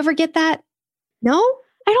 Do you ever get that? No?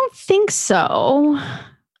 I don't think so.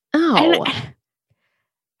 Oh.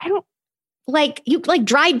 I don't like you like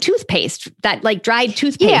dried toothpaste, that like dried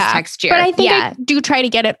toothpaste texture. But I think I do try to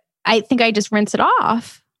get it. I think I just rinse it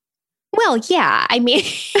off. Well, yeah. I mean,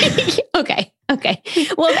 okay.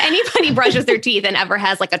 Well, if anybody brushes their teeth and ever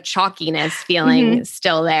has like a chalkiness feeling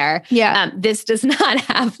still there, this does not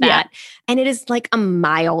have that. Yeah. And it is like a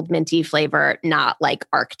mild minty flavor, not like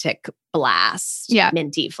Arctic blast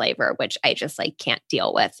minty flavor, which I just like can't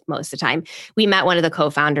deal with most of the time. We met one of the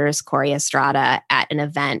co-founders, Corey Estrada, at an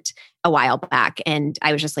event a while back, and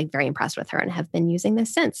I was just like very impressed with her and have been using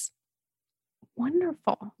this since.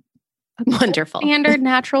 Wonderful. Standard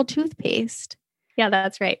natural toothpaste. Yeah,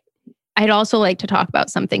 that's right. I'd also like to talk about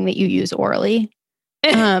something that you use orally,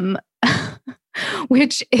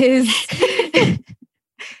 which is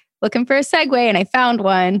looking for a segue, and I found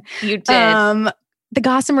one. You did. The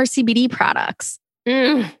Gossamer CBD products.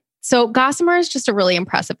 So Gossamer is just a really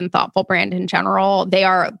impressive and thoughtful brand in general. They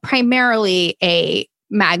are primarily a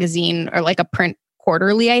magazine or like a print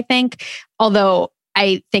quarterly, I think. Although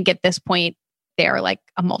I think at this point, they're like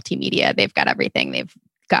a multimedia. They've got everything. They've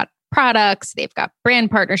got products, they've got brand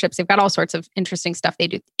partnerships, they've got all sorts of interesting stuff they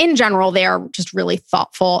do. In general, they are just really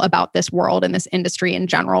thoughtful about this world and this industry in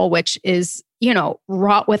general, which is, you know,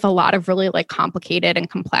 wrought with a lot of really like complicated and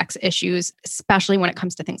complex issues, especially when it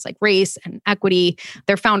comes to things like race and equity.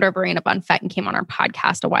 Their founder, Verena Bunfetten, came on our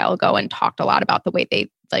podcast a while ago and talked a lot about the way they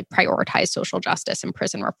like prioritize social justice and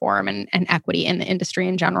prison reform and equity in the industry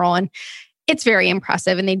in general. And it's very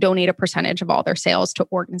impressive. And they donate a percentage of all their sales to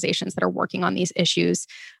organizations that are working on these issues.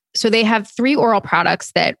 So they have 3 oral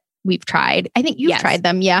products that we've tried. I think you've tried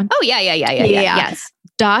them. Yeah. Oh, yeah. Yes.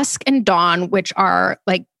 Dusk and Dawn, which are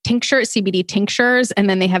like CBD tinctures. And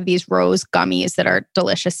then they have these rose gummies that are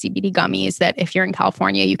delicious CBD gummies that if you're in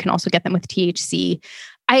California, you can also get them with THC.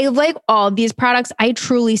 I like all of these products. I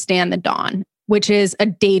truly stand the Dawn, which is a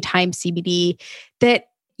daytime CBD that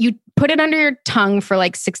you put it under your tongue for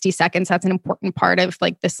like 60 seconds. That's an important part of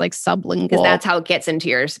like this like sublingual. Because that's how it gets into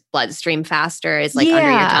your bloodstream faster is like under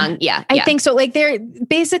your tongue. Yeah. I think so. Like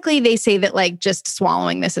they say that like just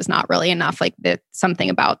swallowing this is not really enough. Like something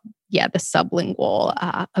about, the sublingual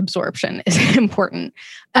absorption is important.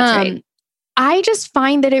 That's right. I just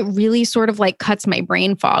find that it really sort of like cuts my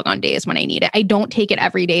brain fog on days when I need it. I don't take it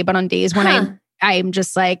every day, but on days when I'm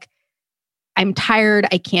just like, I'm tired.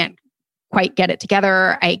 I can't quite get it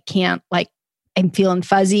together. I can't I'm feeling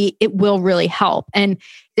fuzzy. It will really help. And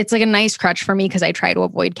it's like a nice crutch for me because I try to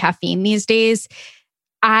avoid caffeine these days.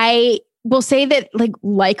 I will say that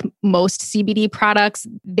like most CBD products,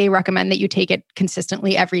 they recommend that you take it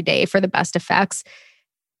consistently every day for the best effects.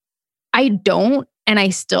 I don't. And I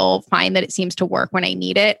still find that it seems to work when I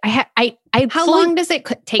need it. How long does it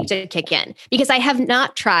take to kick in? Because I have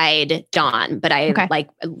not tried Dawn, but I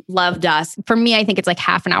love Dusk. For me, I think it's like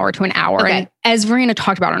half an hour to an hour. Okay. And as Verena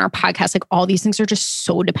talked about on our podcast, like all these things are just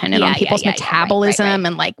so dependent on people's metabolism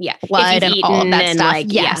and like blood and all of that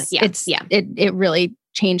stuff. It really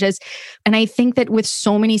changes. And I think that with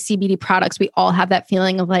so many CBD products, we all have that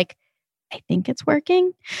feeling of like, I think it's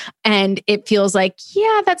working. And it feels like,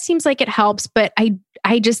 that seems like it helps. But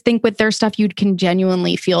I just think with their stuff, you can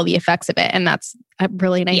genuinely feel the effects of it. And that's a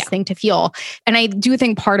really nice thing to feel. And I do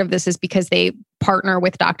think part of this is because they partner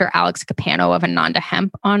with Dr. Alex Capano of Ananda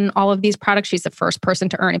Hemp on all of these products. She's the first person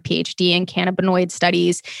to earn a PhD in cannabinoid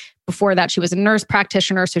studies. Before that, she was a nurse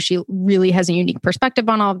practitioner. So she really has a unique perspective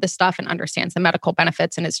on all of this stuff and understands the medical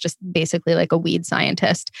benefits. And it's just basically like a weed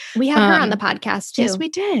scientist. We had her on the podcast too. Yes, we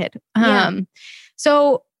did. Yeah.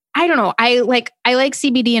 So I don't know. I like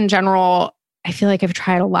CBD in general. I feel like I've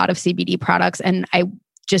tried a lot of CBD products and I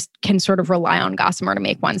just can sort of rely on Gossamer to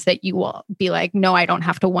make ones that you will be like, no, I don't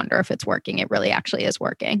have to wonder if it's working. It really actually is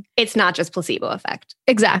working. It's not just placebo effect.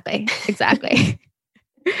 Exactly.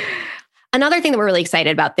 Another thing that we're really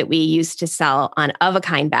excited about that we used to sell on Of a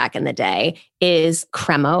Kind back in the day is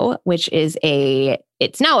Cremo, which is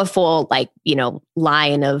it's now a full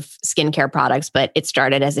line of skincare products, but it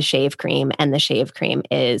started as a shave cream. And the shave cream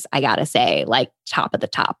is, I gotta say, like top of the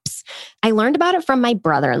tops. I learned about it from my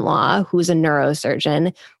brother-in-law, who's a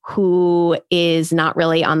neurosurgeon, who is not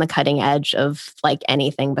really on the cutting edge of like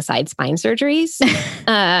anything besides spine surgeries.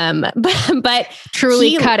 but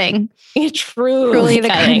truly cutting. Truly the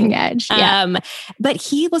cutting edge. Yeah. But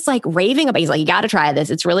he was like raving about, he's like, you got to try this.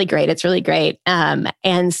 It's really great. It's really great.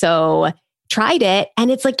 And so tried it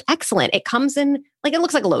and it's like excellent. It comes in like, it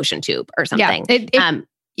looks like a lotion tube or something. Yeah,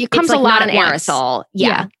 it comes like a lot not at an once. aerosol.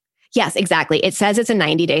 Yeah. Yes, exactly. It says it's a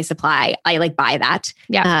 90-day supply. I like buy that.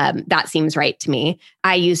 Yeah. That seems right to me.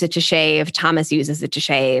 I use it to shave. Thomas uses it to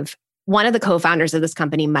shave. One of the co-founders of this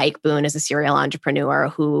company, Mike Boone, is a serial entrepreneur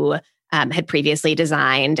who had previously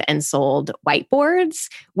designed and sold whiteboards,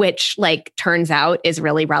 which like turns out is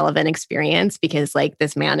really relevant experience because like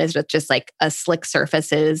this man is just like a slick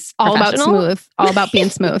surfaces all about professional. smooth, all about being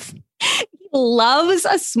smooth. He loves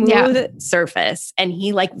a smooth surface. And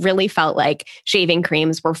he like really felt like shaving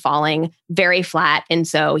creams were falling very flat. And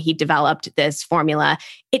so he developed this formula.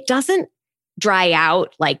 It doesn't dry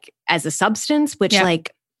out like as a substance, which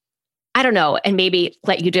like, I don't know. And maybe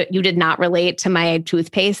like you did not relate to my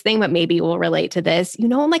toothpaste thing, but maybe you will relate to this. You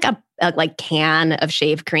know, like a like can of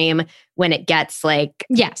shave cream when it gets like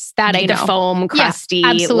that I know, foam, crusty. Yeah,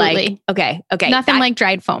 absolutely. Like, okay. Nothing like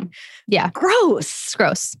dried foam. Yeah. Gross.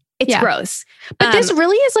 It's gross. But this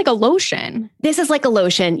really is like a lotion. This is like a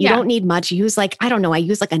lotion. You don't need much. You use like, I don't know, I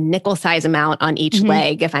use like a nickel size amount on each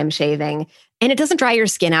leg if I'm shaving. And it doesn't dry your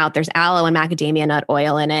skin out. There's aloe and macadamia nut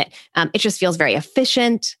oil in it. It just feels very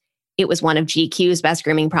efficient. It was one of GQ's best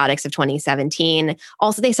grooming products of 2017.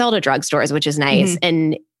 Also, they sell to drugstores, which is nice.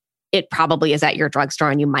 And it probably is at your drugstore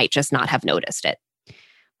and you might just not have noticed it.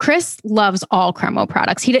 Chris loves all Cremo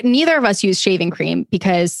products. Neither of us use shaving cream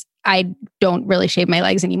because I don't really shave my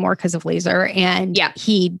legs anymore because of laser. And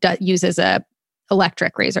he uses a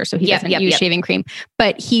electric razor, so he doesn't use shaving cream.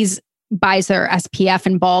 But buys their SPF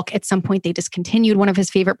in bulk. At some point, they discontinued one of his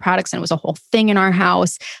favorite products and it was a whole thing in our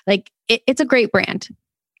house. Like it's a great brand.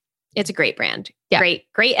 It's a great brand. Yeah.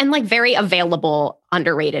 Great. And like very available,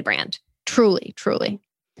 underrated brand. Truly.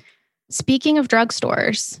 Speaking of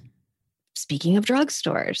drugstores,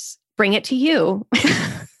 bring it to you.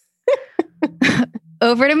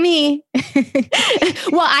 Over to me.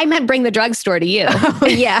 Well, I meant bring the drugstore to you. Oh,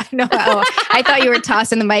 yeah. No, I thought you were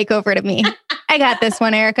tossing the mic over to me. I got this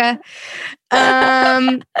one, Erica.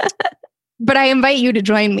 But I invite you to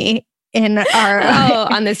join me in our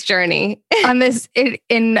on this journey, on this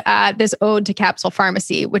this ode to Capsule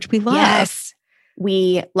Pharmacy, which we love. Yes,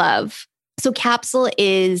 we love. So Capsule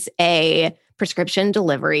is a prescription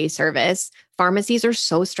delivery service. Pharmacies are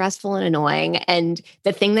so stressful and annoying. And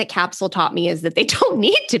the thing that Capsule taught me is that they don't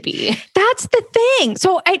need to be. That's the thing.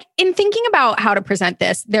 So in thinking about how to present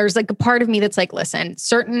this, there's like a part of me that's like, listen,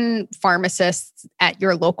 certain pharmacists at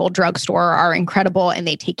your local drugstore are incredible and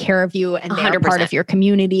they take care of you and they're 100%. part of your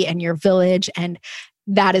community and your village. And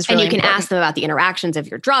that is really And you can important. ask them about the interactions of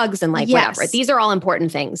your drugs and like whatever. These are all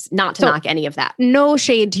important things, not to knock any of that. No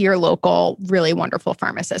shade to your local, really wonderful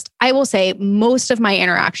pharmacist. I will say most of my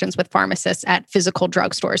interactions with pharmacists at physical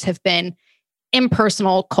drugstores have been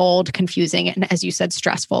impersonal, cold, confusing, and as you said,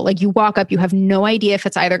 stressful. Like you walk up, you have no idea if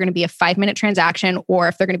it's either going to be a 5-minute transaction or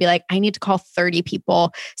if they're going to be like, I need to call 30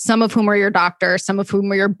 people, some of whom are your doctor, some of whom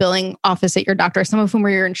are your billing office at your doctor, some of whom are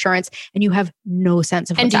your insurance, and you have no sense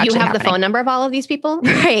of what's actually happening. And do you have happening. the phone number of all of these people?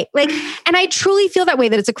 Right. Like, and I truly feel that way,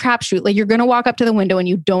 that it's a crapshoot. Like you're going to walk up to the window and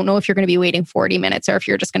you don't know if you're going to be waiting 40 minutes or if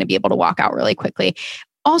you're just going to be able to walk out really quickly.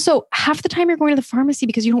 Also, half the time you're going to the pharmacy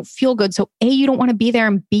because you don't feel good. So A, you don't want to be there,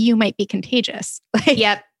 and B, you might be contagious. Like,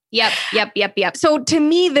 Yep. So to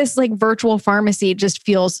me, this like virtual pharmacy just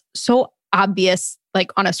feels so obvious,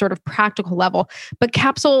 like on a sort of practical level. But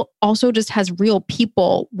Capsule also just has real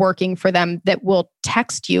people working for them that will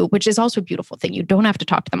text you, which is also a beautiful thing. You don't have to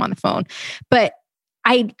talk to them on the phone. But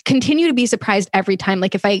I continue to be surprised every time.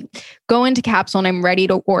 Like if I go into Capsule and I'm ready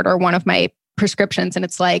to order one of my prescriptions and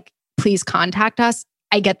it's like, please contact us,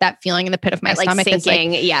 I get that feeling in the pit of my like stomach.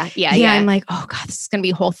 sinking. That's Yeah. I'm like, oh God, this is going to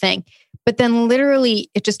be a whole thing. But then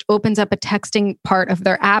literally it just opens up a texting part of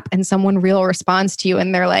their app and someone real responds to you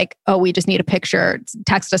and they're like, oh, we just need a picture.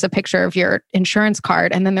 Text us a picture of your insurance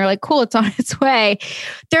card. And then they're like, cool, it's on its way.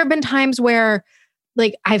 There have been times where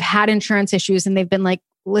like I've had insurance issues and they've been like,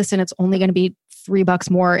 listen, it's only going to be $3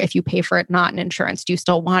 more if you pay for it, not an insurance. Do you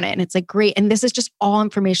still want it? And it's like, great. And this is just all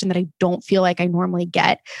information that I don't feel like I normally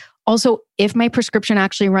get. Also, if my prescription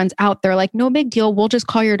actually runs out, they're like, no big deal. We'll just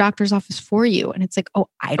call your doctor's office for you. And it's like, oh,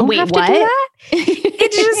 I don't have to do that.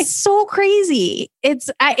 It's just so crazy. It's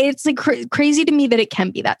like crazy to me that it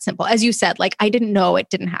can be that simple. As you said, like I didn't know it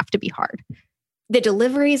didn't have to be hard. The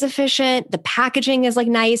delivery is efficient. The packaging is like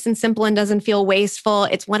nice and simple and doesn't feel wasteful.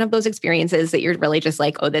 It's one of those experiences that you're really just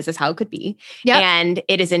like, oh, this is how it could be. Yep. And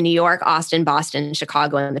it is in New York, Austin, Boston,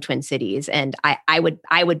 Chicago, and the Twin Cities. And I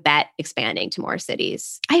would bet expanding to more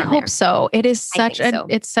cities. I hope so. It is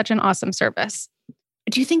it's such an awesome service.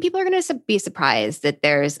 Do you think people are going to be surprised that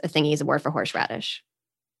there's a Thingies award for horseradish?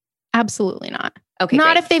 Absolutely not. Okay.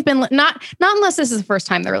 Not great. if they've been not unless this is the first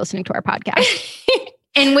time they're listening to our podcast.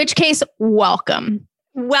 In which case, welcome.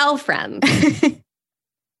 Well, friends.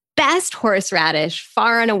 Best horseradish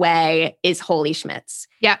far and away is Holy Schmidt's.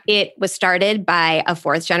 Yeah. It was started by a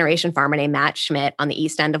 4th generation farmer named Matt Schmidt on the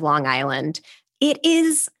east end of Long Island. It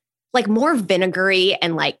is like more vinegary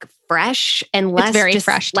and like fresh and less very just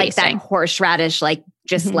fresh like tasting. that horseradish, like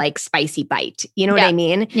just like spicy bite. You know what I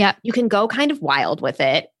mean? Yeah. You can go kind of wild with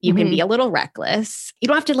it. You can be a little reckless. You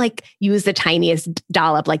don't have to like use the tiniest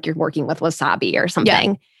dollop like you're working with wasabi or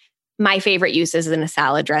something. Yeah. My favorite use is in a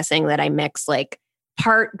salad dressing that I mix like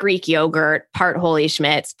part Greek yogurt, part Holy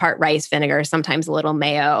Schmidt's, part rice vinegar, sometimes a little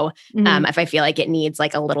mayo. If I feel like it needs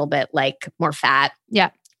like a little bit like more fat. Yeah.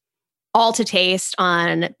 All to taste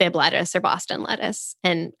on Bib lettuce or Boston lettuce.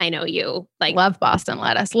 And I know you like love Boston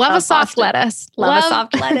lettuce. Love a soft lettuce. Love a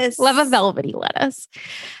soft lettuce. Love a velvety lettuce.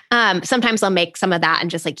 Sometimes I'll make some of that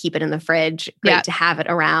and just like keep it in the fridge. Great to have it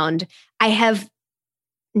around. I have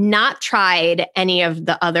not tried any of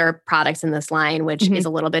the other products in this line, which is a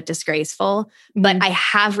little bit disgraceful, but I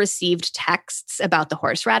have received texts about the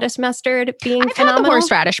horseradish mustard being phenomenal. Had the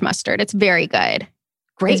horseradish mustard. It's very good.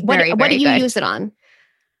 Great. What do you use it on?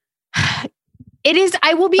 It is,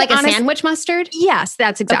 I will be like honest, a sandwich mustard? Yes,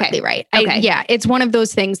 that's exactly right. Okay. It's one of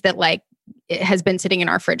those things that like it has been sitting in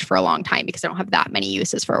our fridge for a long time because I don't have that many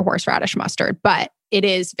uses for a horseradish mustard, but it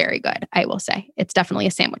is very good. I will say it's definitely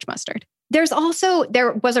a sandwich mustard. There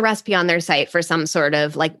was a recipe on their site for some sort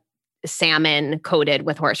of like salmon coated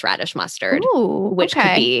with horseradish mustard, which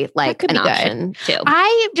could be like an option too.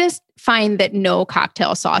 I just find that no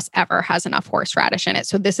cocktail sauce ever has enough horseradish in it.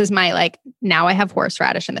 So this is my like, now I have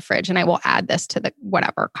horseradish in the fridge and I will add this to the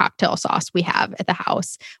whatever cocktail sauce we have at the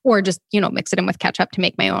house or just, mix it in with ketchup to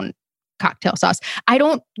make my own cocktail sauce. I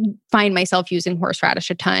don't find myself using horseradish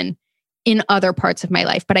a ton in other parts of my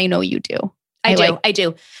life, but I know you do. I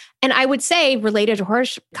do. And I would say related to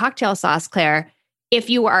horse cocktail sauce, Claire, if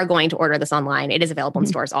you are going to order this online, it is available in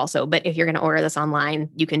stores also. But if you're going to order this online,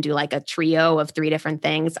 you can do like a trio of 3 different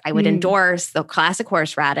things. I would endorse the classic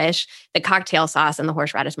horseradish, the cocktail sauce, and the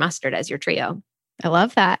horseradish mustard as your trio. I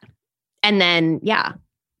love that. And then,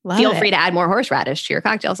 feel free to add more horseradish to your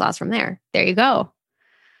cocktail sauce from there. There you go.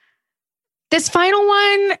 This final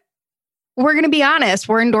one, we're going to be honest,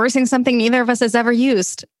 we're endorsing something neither of us has ever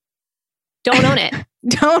used. Don't own it.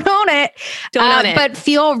 Don't own it. Don't own it. But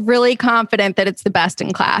feel really confident that it's the best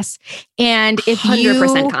in class. And if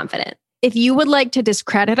 100% confident. If you would like to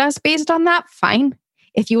discredit us based on that, fine.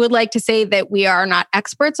 If you would like to say that we are not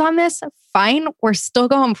experts on this, fine. We're still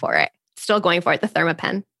going for it. Still going for it. The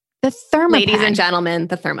Thermapen. The Thermapen. Ladies and gentlemen,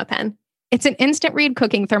 the Thermapen. It's an instant read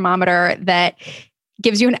cooking thermometer that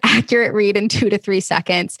gives you an accurate read in 2 to 3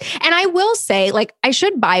 seconds. And I will say, like, I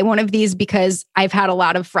should buy one of these because I've had a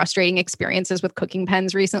lot of frustrating experiences with cooking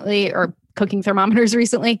pens recently or cooking thermometers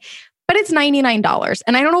recently, but it's $99.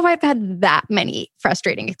 And I don't know if I've had that many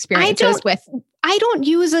frustrating experiences with. I don't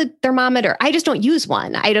use a thermometer. I just don't use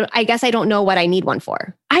one. I guess I don't know what I need one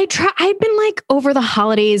for. I've been like over the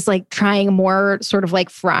holidays, like trying more sort of like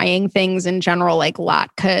frying things in general, like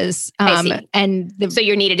latkes. So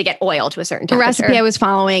you're needed to get oil to a certain temperature. The recipe I was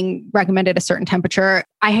following recommended a certain temperature.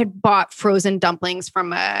 I had bought frozen dumplings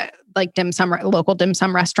from a like local dim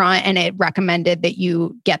sum restaurant, and it recommended that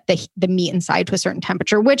you get the meat inside to a certain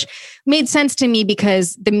temperature, which made sense to me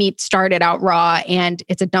because the meat started out raw and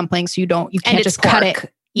it's a dumpling, so you can't just cut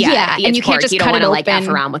it. Yeah, and you can't just cut it open. Like F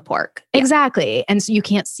around with pork. Yeah. Exactly, and so you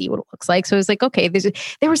can't see what it looks like. So it was like, okay,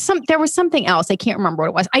 there was something else. I can't remember what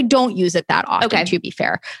it was. I don't use it that often, to be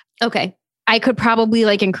fair. Okay. I could probably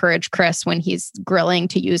like encourage Chris when he's grilling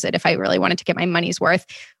to use it if I really wanted to get my money's worth.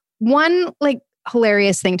 One like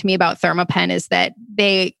hilarious thing to me about Thermapen is that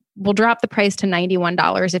they will drop the price to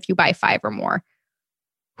 $91 if you buy 5 or more.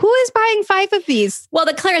 Who is buying 5 of these? Well,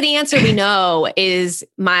 Claire, the answer we know is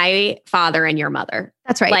my father and your mother.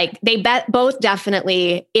 That's right. Like they both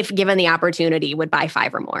definitely, if given the opportunity, would buy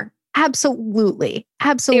 5 or more. Absolutely.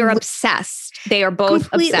 They are obsessed. They are both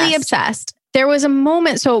completely obsessed. There was a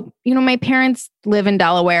moment. So, my parents live in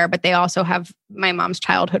Delaware, but they also have my mom's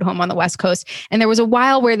childhood home on the West Coast. And there was a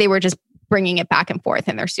while where they were just bringing it back and forth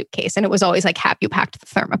in their suitcase. And it was always like, have you packed the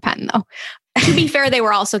Thermapen though? To be fair, they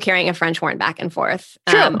were also carrying a French horn back and forth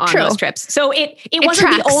on those trips. So it wasn't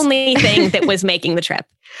tracks. the only thing that was making the trip.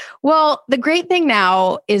 Well, the great thing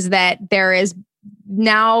now is that there's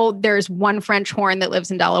one French horn that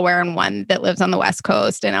lives in Delaware and one that lives on the West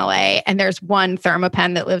Coast in LA. And there's one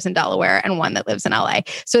Thermapen that lives in Delaware and one that lives in LA.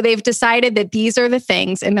 So they've decided that these are the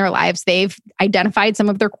things in their lives. They've identified some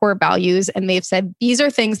of their core values and they've said, these are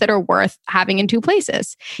things that are worth having in 2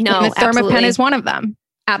 places. No, and the Thermapen is one of them.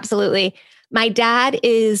 Absolutely. My dad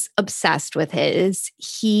is obsessed with his.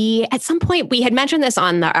 At some point, we had mentioned this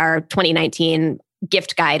on our 2019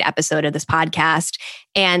 gift guide episode of this podcast.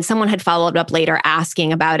 And someone had followed up later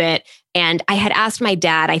asking about it. And I had asked my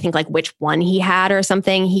dad, I think like which one he had or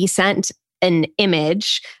something. He sent an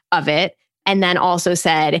image of it and then also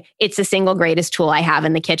said, it's the single greatest tool I have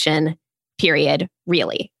in the kitchen, period.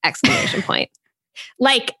 Really, exclamation point.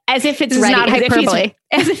 Like as if it's ready, not hyperbole.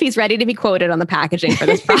 As if he's ready to be quoted on the packaging for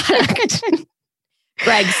this product.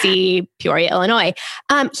 Greg C., Peoria, Illinois.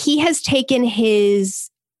 He has taken his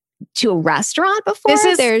to a restaurant before.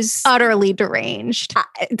 There's utterly deranged.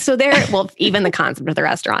 Even the concept of the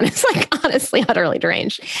restaurant is like honestly utterly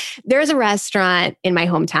deranged. There's a restaurant in my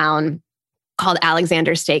hometown called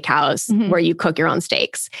Alexander's Steakhouse where you cook your own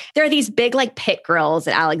steaks. There are these big like pit grills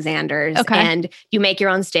at Alexander's and you make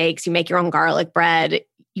your own steaks, you make your own garlic bread,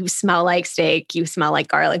 you smell like steak, you smell like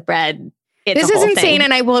garlic bread. This is insane.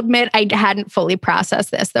 And I will admit, I hadn't fully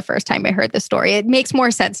processed this the first time I heard the story. It makes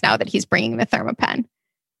more sense now that he's bringing the Thermapen.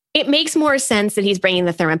 It makes more sense that he's bringing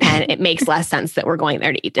the Thermapen. It makes less sense that we're going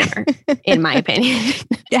there to eat dinner, in my opinion.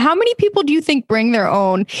 How many people do you think bring their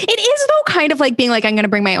own? It is though kind of like being like, I'm going to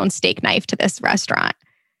bring my own steak knife to this restaurant.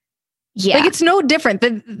 Yeah. Like it's no different.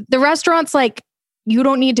 The restaurant's like, you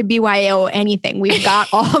don't need to BYO anything. We've got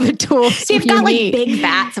all the tools. So you've got like big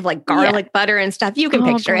vats of like garlic butter and stuff. You can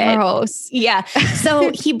picture gross. It. Yeah.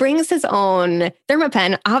 So he brings his own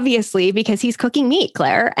Thermapen, obviously, because he's cooking meat,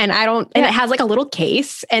 Claire. And and it has like a little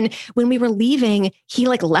case. And when we were leaving, he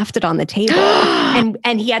like left it on the table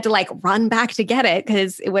and he had to like run back to get it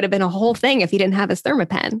because it would have been a whole thing if he didn't have his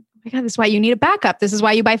Thermapen. Oh my God, this is why you need a backup. This is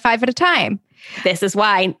why you buy 5 at a time. This is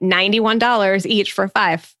why $91 each for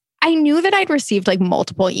 5. I knew that I'd received like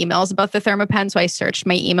multiple emails about the Thermapen, so I searched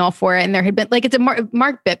my email for it, and there had been like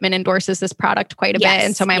Mark Bittman endorses this product quite a bit,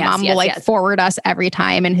 and so my mom will forward us every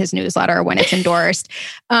time in his newsletter when it's endorsed.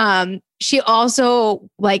 She also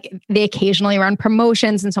they occasionally run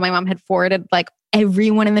promotions, and so my mom had forwarded like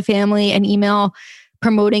everyone in the family an email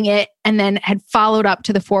promoting it, and then had followed up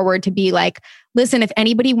to the forward to be like, listen, if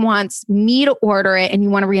anybody wants me to order it and you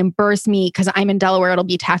want to reimburse me because I'm in Delaware, it'll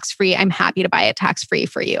be tax-free. I'm happy to buy it tax-free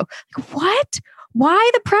for you. Like, what? Why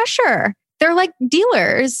the pressure? They're like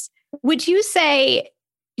dealers. Do you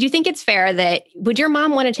think it's fair would your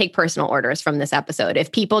mom want to take personal orders from this episode?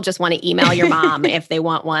 If people just want to email your mom if they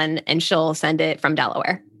want one and she'll send it from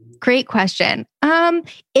Delaware? Great question.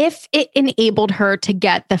 If it enabled her to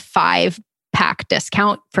get the 5-pack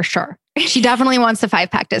discount, for sure. She definitely wants the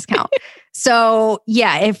 5-pack discount. So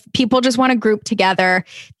yeah, if people just want to group together,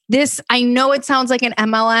 I know it sounds like an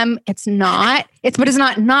MLM. It's not. But it's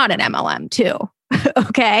not an MLM too.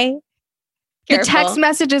 Okay. Careful. The text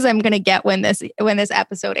messages I'm going to get when this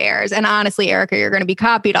episode airs, and honestly, Erica, you're going to be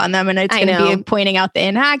copied on them, and it's going to be pointing out the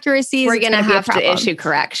inaccuracies. We're going to have to issue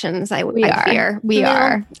corrections. I fear. We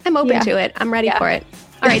are. I'm open to it. I'm ready for it.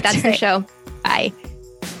 All right, that's the show. Bye.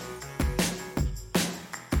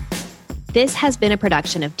 This has been a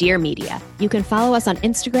production of Dear Media. You can follow us on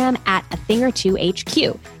Instagram at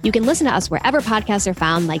 @athingertwohq. You can listen to us wherever podcasts are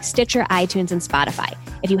found, like Stitcher, iTunes, and Spotify.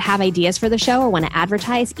 If you have ideas for the show or want to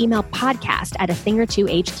advertise, email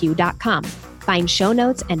podcast@athingertwohq.com. Find show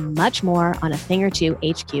notes and much more on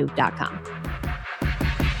athingertwohq.com.